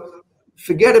 So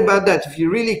forget about that. If you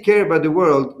really care about the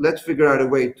world, let's figure out a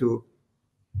way to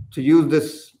use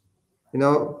this,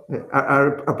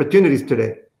 our opportunities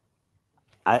today.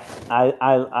 I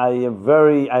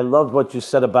loved what you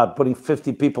said about putting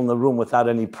 50 people in the room without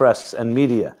any press and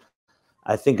media.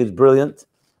 I think it's brilliant.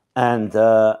 And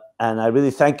I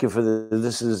really thank you for this.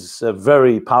 This is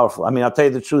very powerful. I mean, I'll tell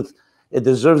you the truth. It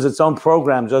deserves its own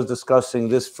program just discussing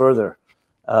this further,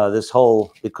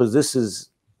 because this is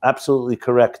absolutely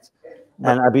correct.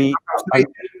 And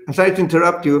I'm sorry to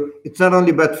interrupt you. It's not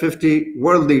only about 50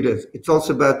 world leaders. It's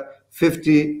also about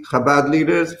 50 Chabad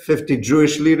leaders, 50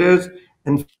 Jewish leaders,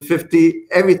 and 50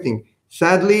 everything.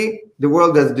 Sadly, the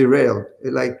world has derailed.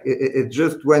 It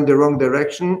just went the wrong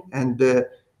direction, and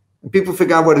people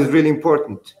figure out what is really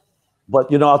important.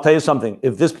 But I'll tell you something.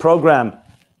 If this program,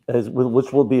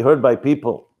 which will be heard by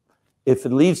people, if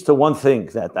it leads to one thing,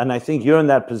 and I think you're in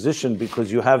that position because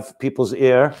you have people's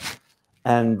ear,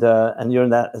 and you're in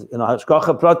that,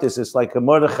 Hashgacha Pratis, it's like a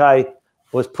Mordechai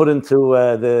was put into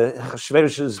the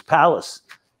Hashverosh's palace.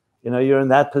 You're in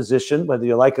that position, whether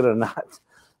you like it or not,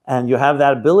 and you have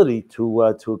that ability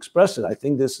to express it. I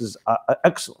think this is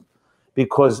excellent,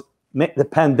 because the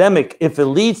pandemic, if it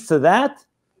leads to that,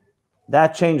 that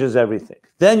changes everything.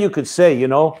 Then you could say,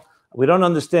 we don't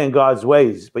understand God's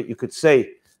ways, but you could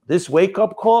say this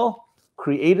wake-up call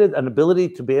created an ability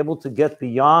to be able to get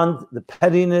beyond the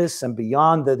pettiness and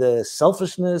beyond the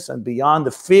selfishness and beyond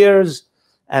the fears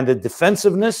and the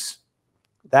defensiveness.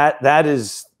 That's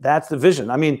the vision.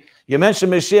 I mean, you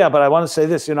mentioned Mashiach, but I want to say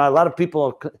this, a lot of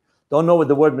people don't know what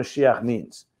the word Mashiach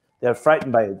means. They're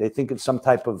frightened by it. They think it's some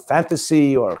type of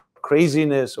fantasy or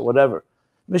craziness or whatever.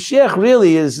 Mashiach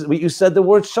really is, you said the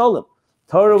word shalom.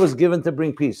 Torah was given to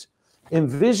bring peace.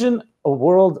 Envision a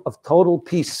world of total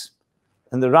peace.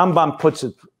 And the Rambam puts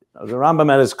it, the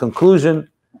Rambam at his conclusion,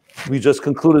 we just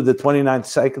concluded the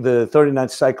 39th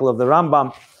cycle of the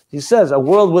Rambam. He says, a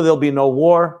world where there'll be no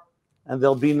war, and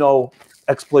there'll be no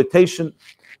exploitation,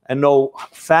 and no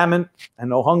famine, and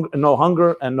no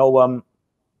hunger, and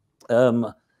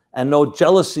no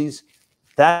jealousies.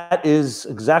 That is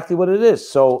exactly what it is.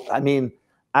 So, I mean,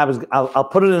 I'll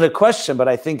put it in a question, but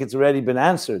I think it's already been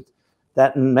answered.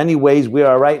 That in many ways we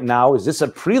are right now, is this a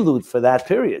prelude for that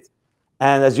period?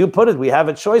 And as you put it, we have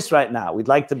a choice right now. We'd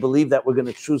like to believe that we're going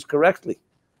to choose correctly.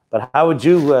 But how would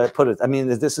you put it? I mean,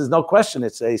 this is no question.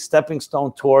 It's a stepping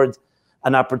stone toward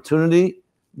an opportunity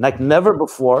like never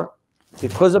before,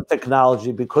 because of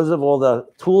technology, because of all the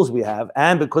tools we have,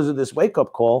 and because of this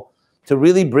wake-up call to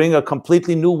really bring a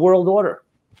completely new world order.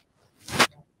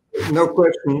 No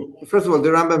question. First of all, the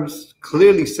Rambam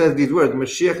clearly says these words: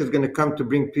 Mashiach is going to come to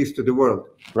bring peace to the world.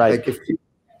 Right.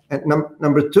 And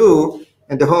number two,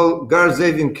 and the whole Gar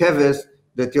Zevim Keves,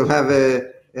 that you'll have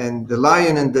and the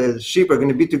lion and the sheep are going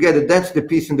to be together. That's the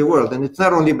peace in the world. And it's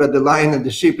not only about the lion and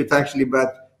the sheep, it's actually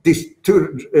about these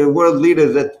two world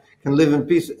leaders that can live in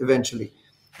peace eventually.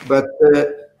 But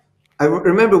I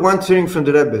remember once hearing from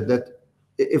the Rebbe that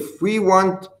if we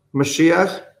want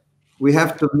Mashiach, we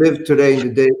have to live today in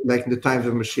the day, like in the times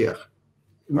of Mashiach.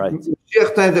 Right.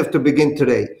 Mashiach times have to begin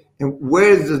today. And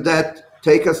where does that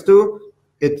take us to?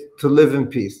 It's to live in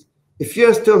peace. If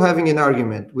you're still having an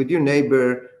argument with your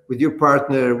neighbor, with your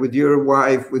partner, with your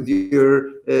wife, with your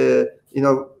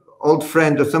old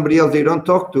friend or somebody else that you don't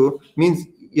talk to, means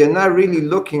you're not really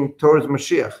looking towards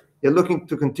Mashiach. You're looking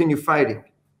to continue fighting.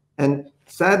 And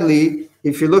sadly,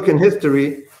 if you look in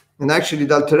history, and actually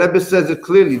the Alter Rebbe says it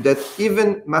clearly, that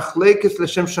even machlekes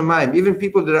l'shem shamayim, even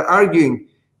people that are arguing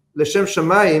l'shem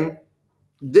shamayim,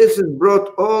 this has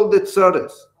brought all the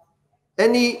tzaras.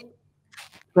 Any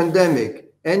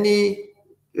pandemic, any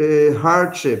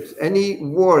hardships, any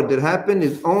war that happened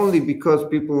is only because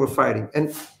people were fighting.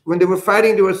 And when they were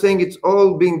fighting, they were saying it's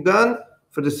all being done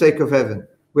for the sake of heaven.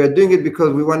 We are doing it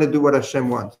because we want to do what Hashem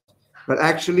wants. But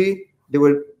actually, they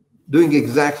were doing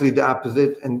exactly the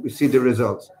opposite, and we see the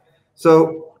results.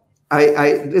 So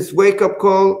this wake-up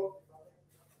call,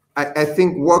 I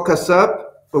think, woke us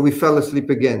up, but we fell asleep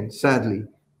again, sadly.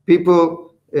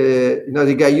 People,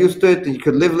 they got used to it, and you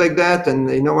could live like that, and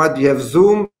you know what, you have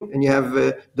Zoom, and you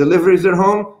have deliveries at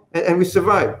home, and we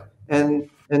survived. And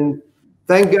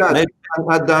thank God, I'm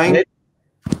not dying.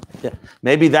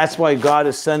 Maybe that's why God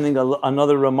is sending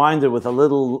another reminder with a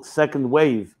little second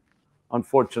wave,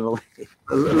 unfortunately.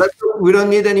 We don't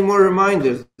need any more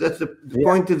reminders. That's the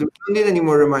point is we don't need any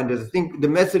more reminders. I think the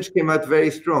message came out very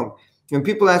strong. When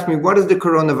people ask me, what is the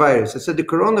coronavirus? I said the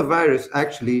coronavirus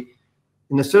actually,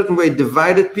 in a certain way,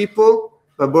 divided people,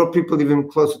 but brought people even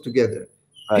closer together.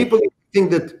 Right. People think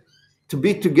that to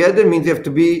be together means you have to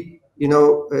be,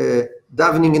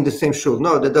 davening in the same shul.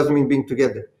 No, that doesn't mean being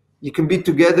together. You can be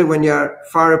together when you're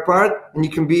far apart, and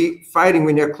you can be fighting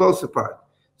when you're close apart.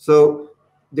 So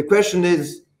the question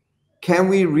is, can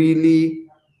we really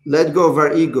let go of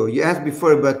our ego? You asked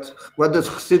before about what are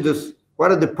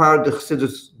the power that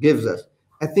Chassidus gives us?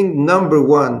 I think number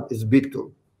one is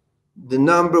bittul. The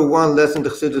number one lesson the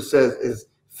Chassidus says is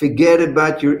forget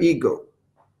about your ego.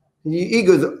 The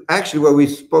ego is actually what we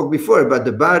spoke before about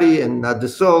the body and not the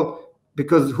soul,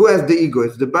 because who has the ego?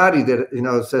 It's the body that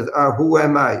says, who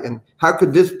am I? And how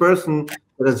could this person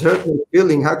that has hurt my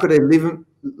feeling, how could I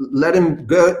let him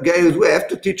get his way? I have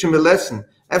to teach him a lesson.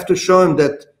 I have to show him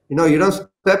that, you don't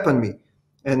step on me.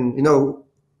 And,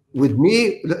 with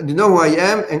me, you know who I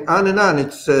am, and on and on.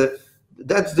 It's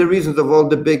that's the reasons of all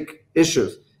the big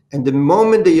issues. And the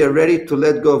moment that you're ready to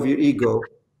let go of your ego,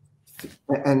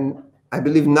 and I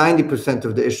believe 90%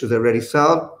 of the issues are already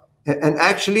solved, and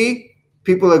actually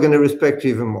people are going to respect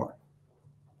you even more.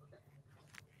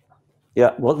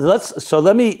 Yeah, well,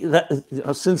 let me,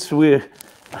 since we're,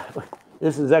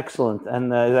 this is excellent,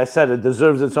 and as I said, it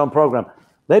deserves its own program.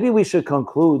 Maybe we should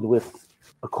conclude with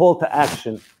a call to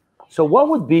action. So what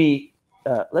would be,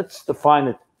 let's define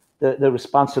it, the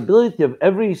responsibility of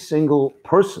every single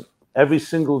person, every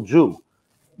single Jew,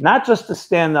 not just to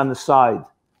stand on the side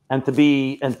and to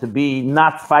be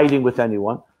not fighting with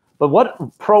anyone, but what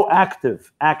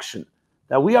proactive action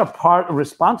that we are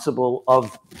responsible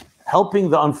of helping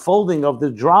the unfolding of the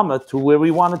drama to where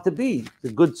we want it to be,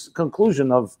 the good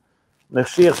conclusion of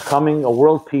Mashiach's coming, a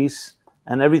world peace,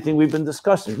 and everything we've been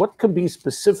discussing. What could be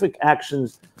specific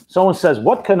actions? Someone says,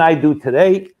 what can I do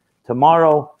today,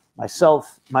 tomorrow,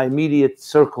 myself, my immediate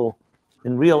circle,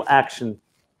 in real action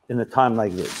in a time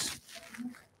like this?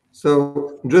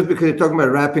 So just because you're talking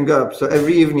about wrapping up, so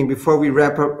every evening before we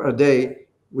wrap up our day,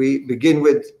 we begin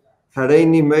with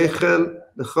Hareini Meichel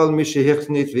L'chol mi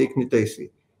shehichznit v'iknitesi.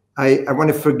 I want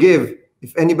to forgive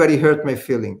if anybody hurt my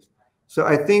feelings. So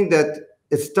I think that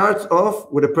it starts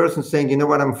off with a person saying, you know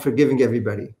what, I'm forgiving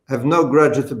everybody. I have no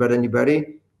grudges about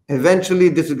anybody. Eventually,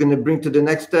 this is going to bring to the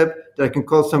next step that I can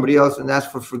call somebody else and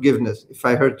ask for forgiveness if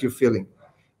I hurt your feeling.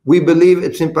 We believe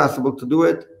it's impossible to do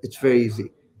it. It's very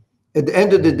easy. At the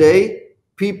end of the day,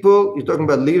 people, you're talking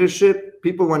about leadership,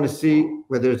 people want to see,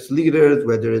 whether it's leaders,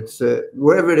 whether it's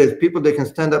wherever it is, people that can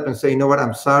stand up and say, you know what,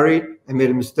 I'm sorry, I made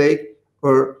a mistake,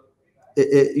 or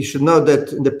you should know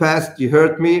that in the past you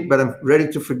hurt me, but I'm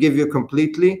ready to forgive you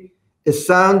completely. It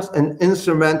sounds an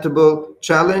insurmountable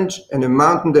challenge and a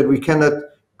mountain that we cannot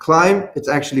climb. It's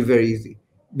actually very easy.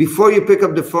 Before you pick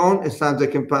up the phone, it sounds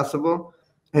like impossible.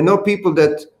 I know people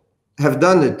that have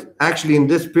done it actually in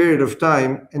this period of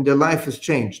time, and their life has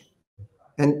changed.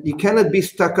 And you cannot be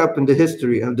stuck up in the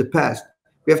history of the past.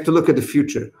 We have to look at the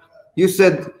future. You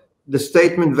said the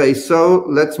statement, Veiso,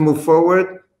 let's move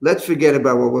forward. Let's forget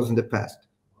about what was in the past.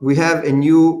 We have a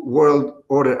new world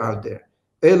order out there.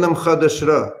 Elam Chadash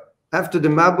Ra. After the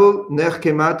Mabul, Nech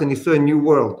came out and he saw a new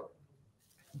world.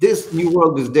 This new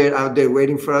world is there out there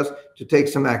waiting for us to take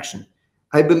some action.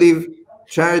 I believe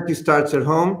charity starts at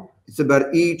home. It's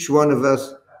about each one of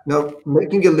us,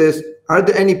 making a list. Are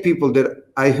there any people that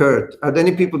I hurt? Are there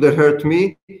any people that hurt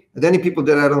me? Are there any people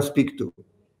that I don't speak to?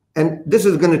 And this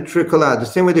is going to trickle out. The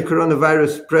same way the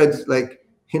coronavirus spreads, like,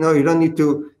 you don't need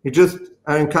to, you just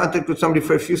are in contact with somebody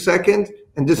for a few seconds,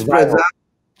 and this spreads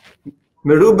out.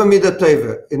 Meruba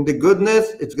midateva. In the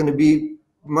goodness, it's going to be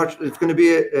it's going to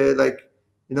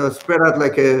be spread out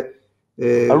like a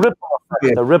ripple effect.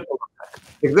 Yeah. A ripple effect.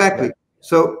 Exactly. Yeah.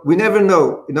 So we never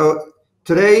know.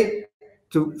 Today,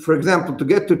 for example, to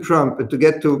get to Trump and to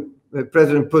get to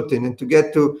President Putin and to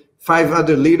get to 5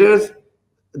 other leaders,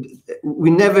 we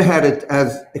never had it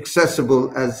as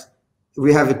accessible as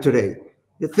we have it today.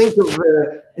 You think of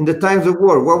in the times of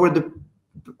war, what were the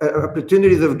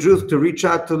opportunities of Jews to reach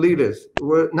out to leaders?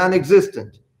 Were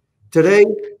non-existent. Today,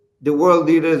 the world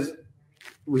leaders,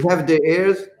 we have their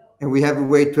ears, and we have a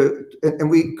way to, and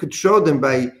we could show them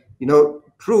by,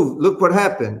 prove, look what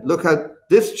happened, look how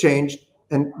this changed,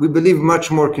 and we believe much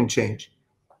more can change.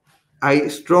 I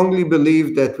strongly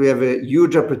believe that we have a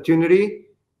huge opportunity,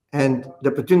 and the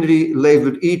opportunity lays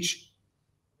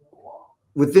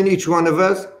within each one of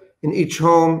us, in each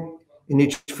home, in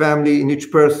each family, in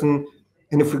each person.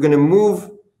 And if we're going to move,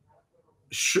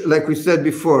 like we said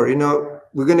before,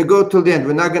 we're going to go till the end.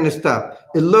 We're not going to stop.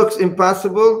 It looks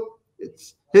impossible.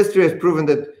 History has proven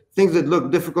that things that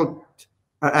look difficult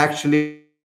are actually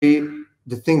the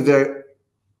things that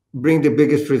bring the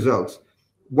biggest results.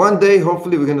 One day,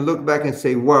 hopefully, we're going to look back and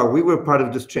say, wow, we were part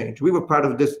of this change. We were part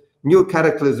of this new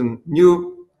cataclysm,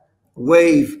 new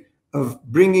wave of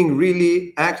bringing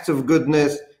really acts of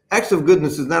goodness. Acts of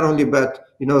goodness is not only about,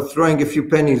 throwing a few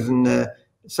pennies in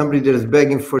somebody that is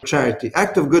begging for charity.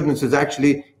 Act of goodness is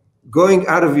actually going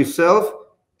out of yourself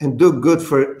and do good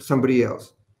for somebody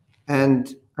else.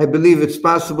 And I believe it's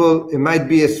possible. It might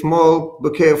be a small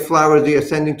bouquet of flowers that you're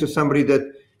sending to somebody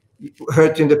that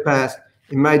hurt you in the past.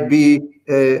 It might be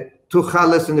 2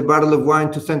 challahs and a bottle of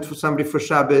wine to send for somebody for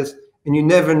Shabbos. And you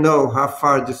never know how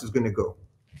far this is going to go.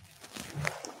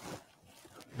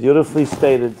 Beautifully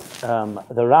stated.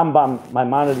 The Rambam,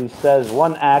 Maimonides, says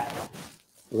one act,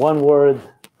 one word,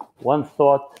 one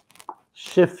thought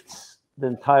shifts the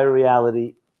entire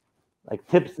reality, like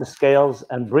tips the scales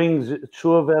and brings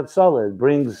tshuva v'atzala. It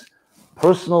brings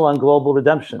personal and global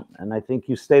redemption. And I think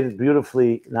you stated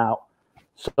beautifully now.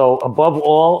 So above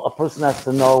all, a person has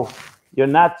to know you're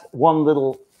not one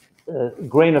little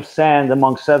grain of sand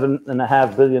among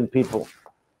 7.5 billion people.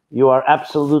 You are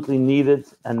absolutely needed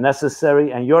and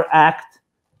necessary, and your act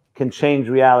can change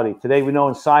reality. Today we know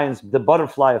in science the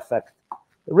butterfly effect,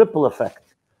 the ripple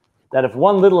effect, that if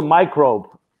one little microbe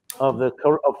of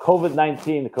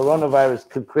COVID-19, the coronavirus,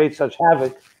 could create such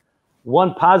havoc,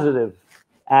 one positive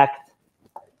act,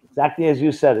 exactly as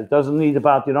you said, you don't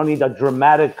need a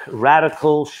dramatic,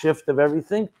 radical shift of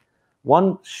everything.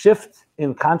 One shift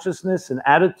in consciousness, in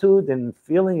attitude, in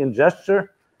feeling, in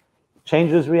gesture,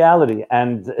 changes reality.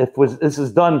 And if this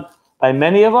is done by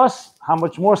many of us, how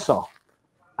much more so?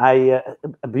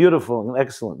 Beautiful and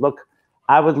excellent. Look,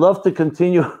 I would love to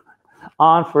continue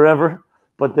on forever,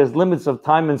 but there's limits of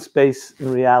time and space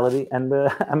in reality. And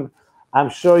I'm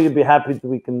sure you'd be happy that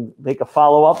we can make a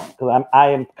follow-up, because I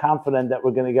am confident that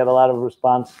we're going to get a lot of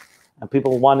response and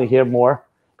people want to hear more,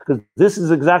 because this is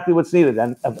exactly what's needed.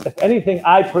 And if anything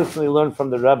I personally learned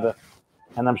from the Rebbe,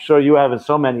 and I'm sure you have in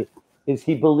so many, is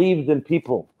he believed in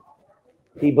people.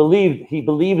 He believed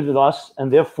in us,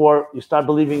 and therefore you start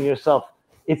believing in yourself.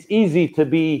 It's easy to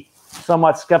be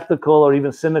somewhat skeptical or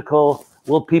even cynical.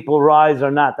 Will people rise or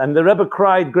not? And the Rebbe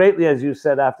cried greatly, as you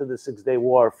said, after the 6-day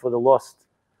war for the lost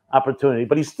opportunity.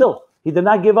 But he did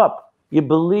not give up. You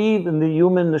believe in the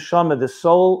human neshama, the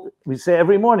soul. We say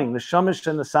every morning, neshama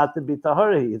shenasata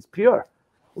b'tahari. It's pure.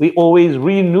 We always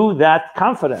renew that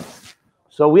confidence.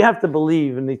 So we have to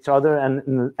believe in each other,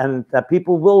 and that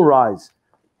people will rise.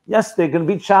 Yes, they're going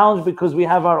to be challenged because we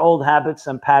have our old habits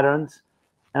and patterns.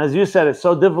 And as you said, it's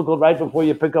so difficult right before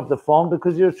you pick up the phone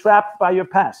because you're trapped by your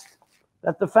past.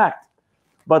 That's the fact.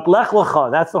 But lech lecha,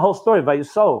 that's the whole story. By your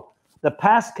soul, the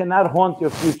past cannot haunt your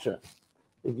future.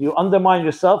 If you undermine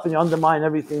yourself, and you undermine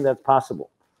everything that's possible.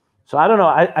 So I don't know.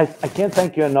 I can't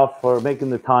thank you enough for making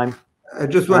the time. I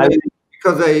just want to,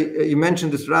 because you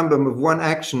mentioned this Rambam of one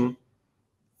action,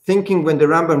 thinking when the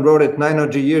Rambam wrote it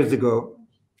 900 years ago,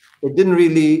 it didn't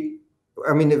really,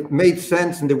 it made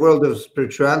sense in the world of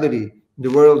spirituality, in the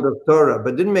world of Torah,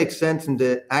 but didn't make sense in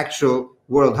the actual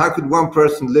world. How could one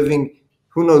person living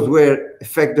who knows where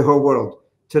affect the whole world?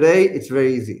 Today, it's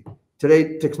very easy.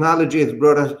 Today, technology has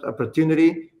brought us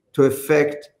opportunity to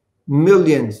affect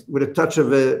millions with a touch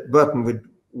of a button, with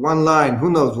one line, who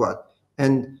knows what.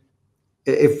 And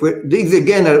if these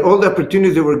again are all the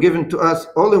opportunities that were given to us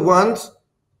all at once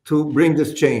to bring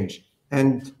this change,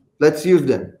 and let's use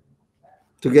them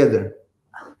together.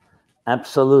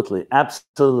 Absolutely,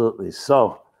 absolutely.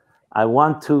 So I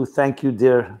want to thank you,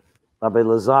 dear Rabbi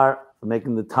Lazar, for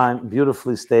making the time.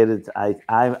 Beautifully stated.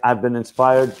 I've been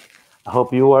inspired. I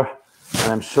hope you are,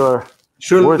 and I'm sure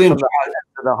words from the heart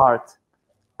to the heart.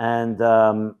 And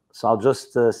so I'll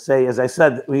just say, as I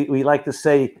said, we like to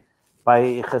say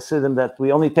by Hasidim that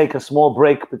we only take a small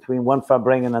break between one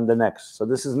Farbrengen and the next. So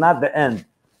this is not the end.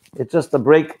 It's just a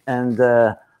break. And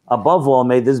above all,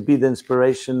 may this be the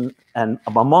inspiration, and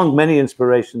among many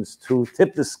inspirations, to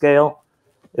tip the scale.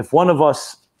 If one of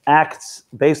us acts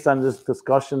based on this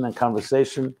discussion and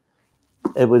conversation,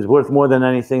 it was worth more than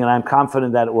anything, and I'm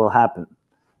confident that it will happen.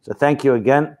 So thank you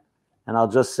again. And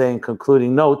I'll just say in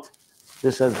concluding note,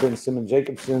 this has been Simon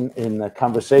Jacobson in a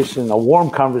conversation, a warm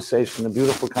conversation, a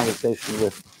beautiful conversation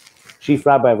with Chief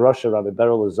Rabbi of Russia, Rabbi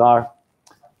Berel Lazar.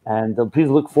 And please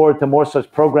look forward to more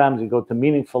such programs. You go to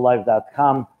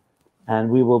meaningfullife.com, and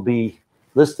we will be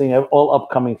listing all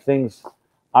upcoming things.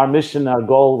 Our mission, our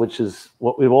goal, which is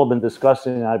what we've all been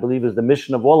discussing, and I believe is the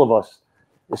mission of all of us,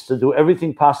 is to do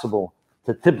everything possible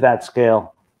to tip that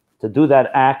scale, to do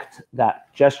that act,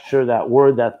 that gesture, that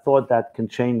word, that thought that can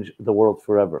change the world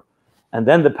forever. And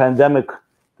then the pandemic,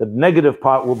 the negative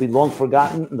part will be long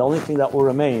forgotten. And the only thing that will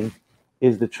remain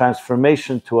is the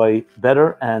transformation to a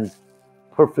better and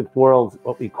perfect world,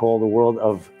 what we call the world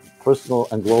of personal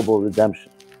and global redemption.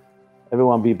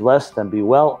 Everyone be blessed and be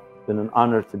well. It's been an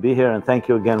honor to be here. And thank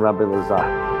you again, Rabbi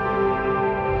Lazar.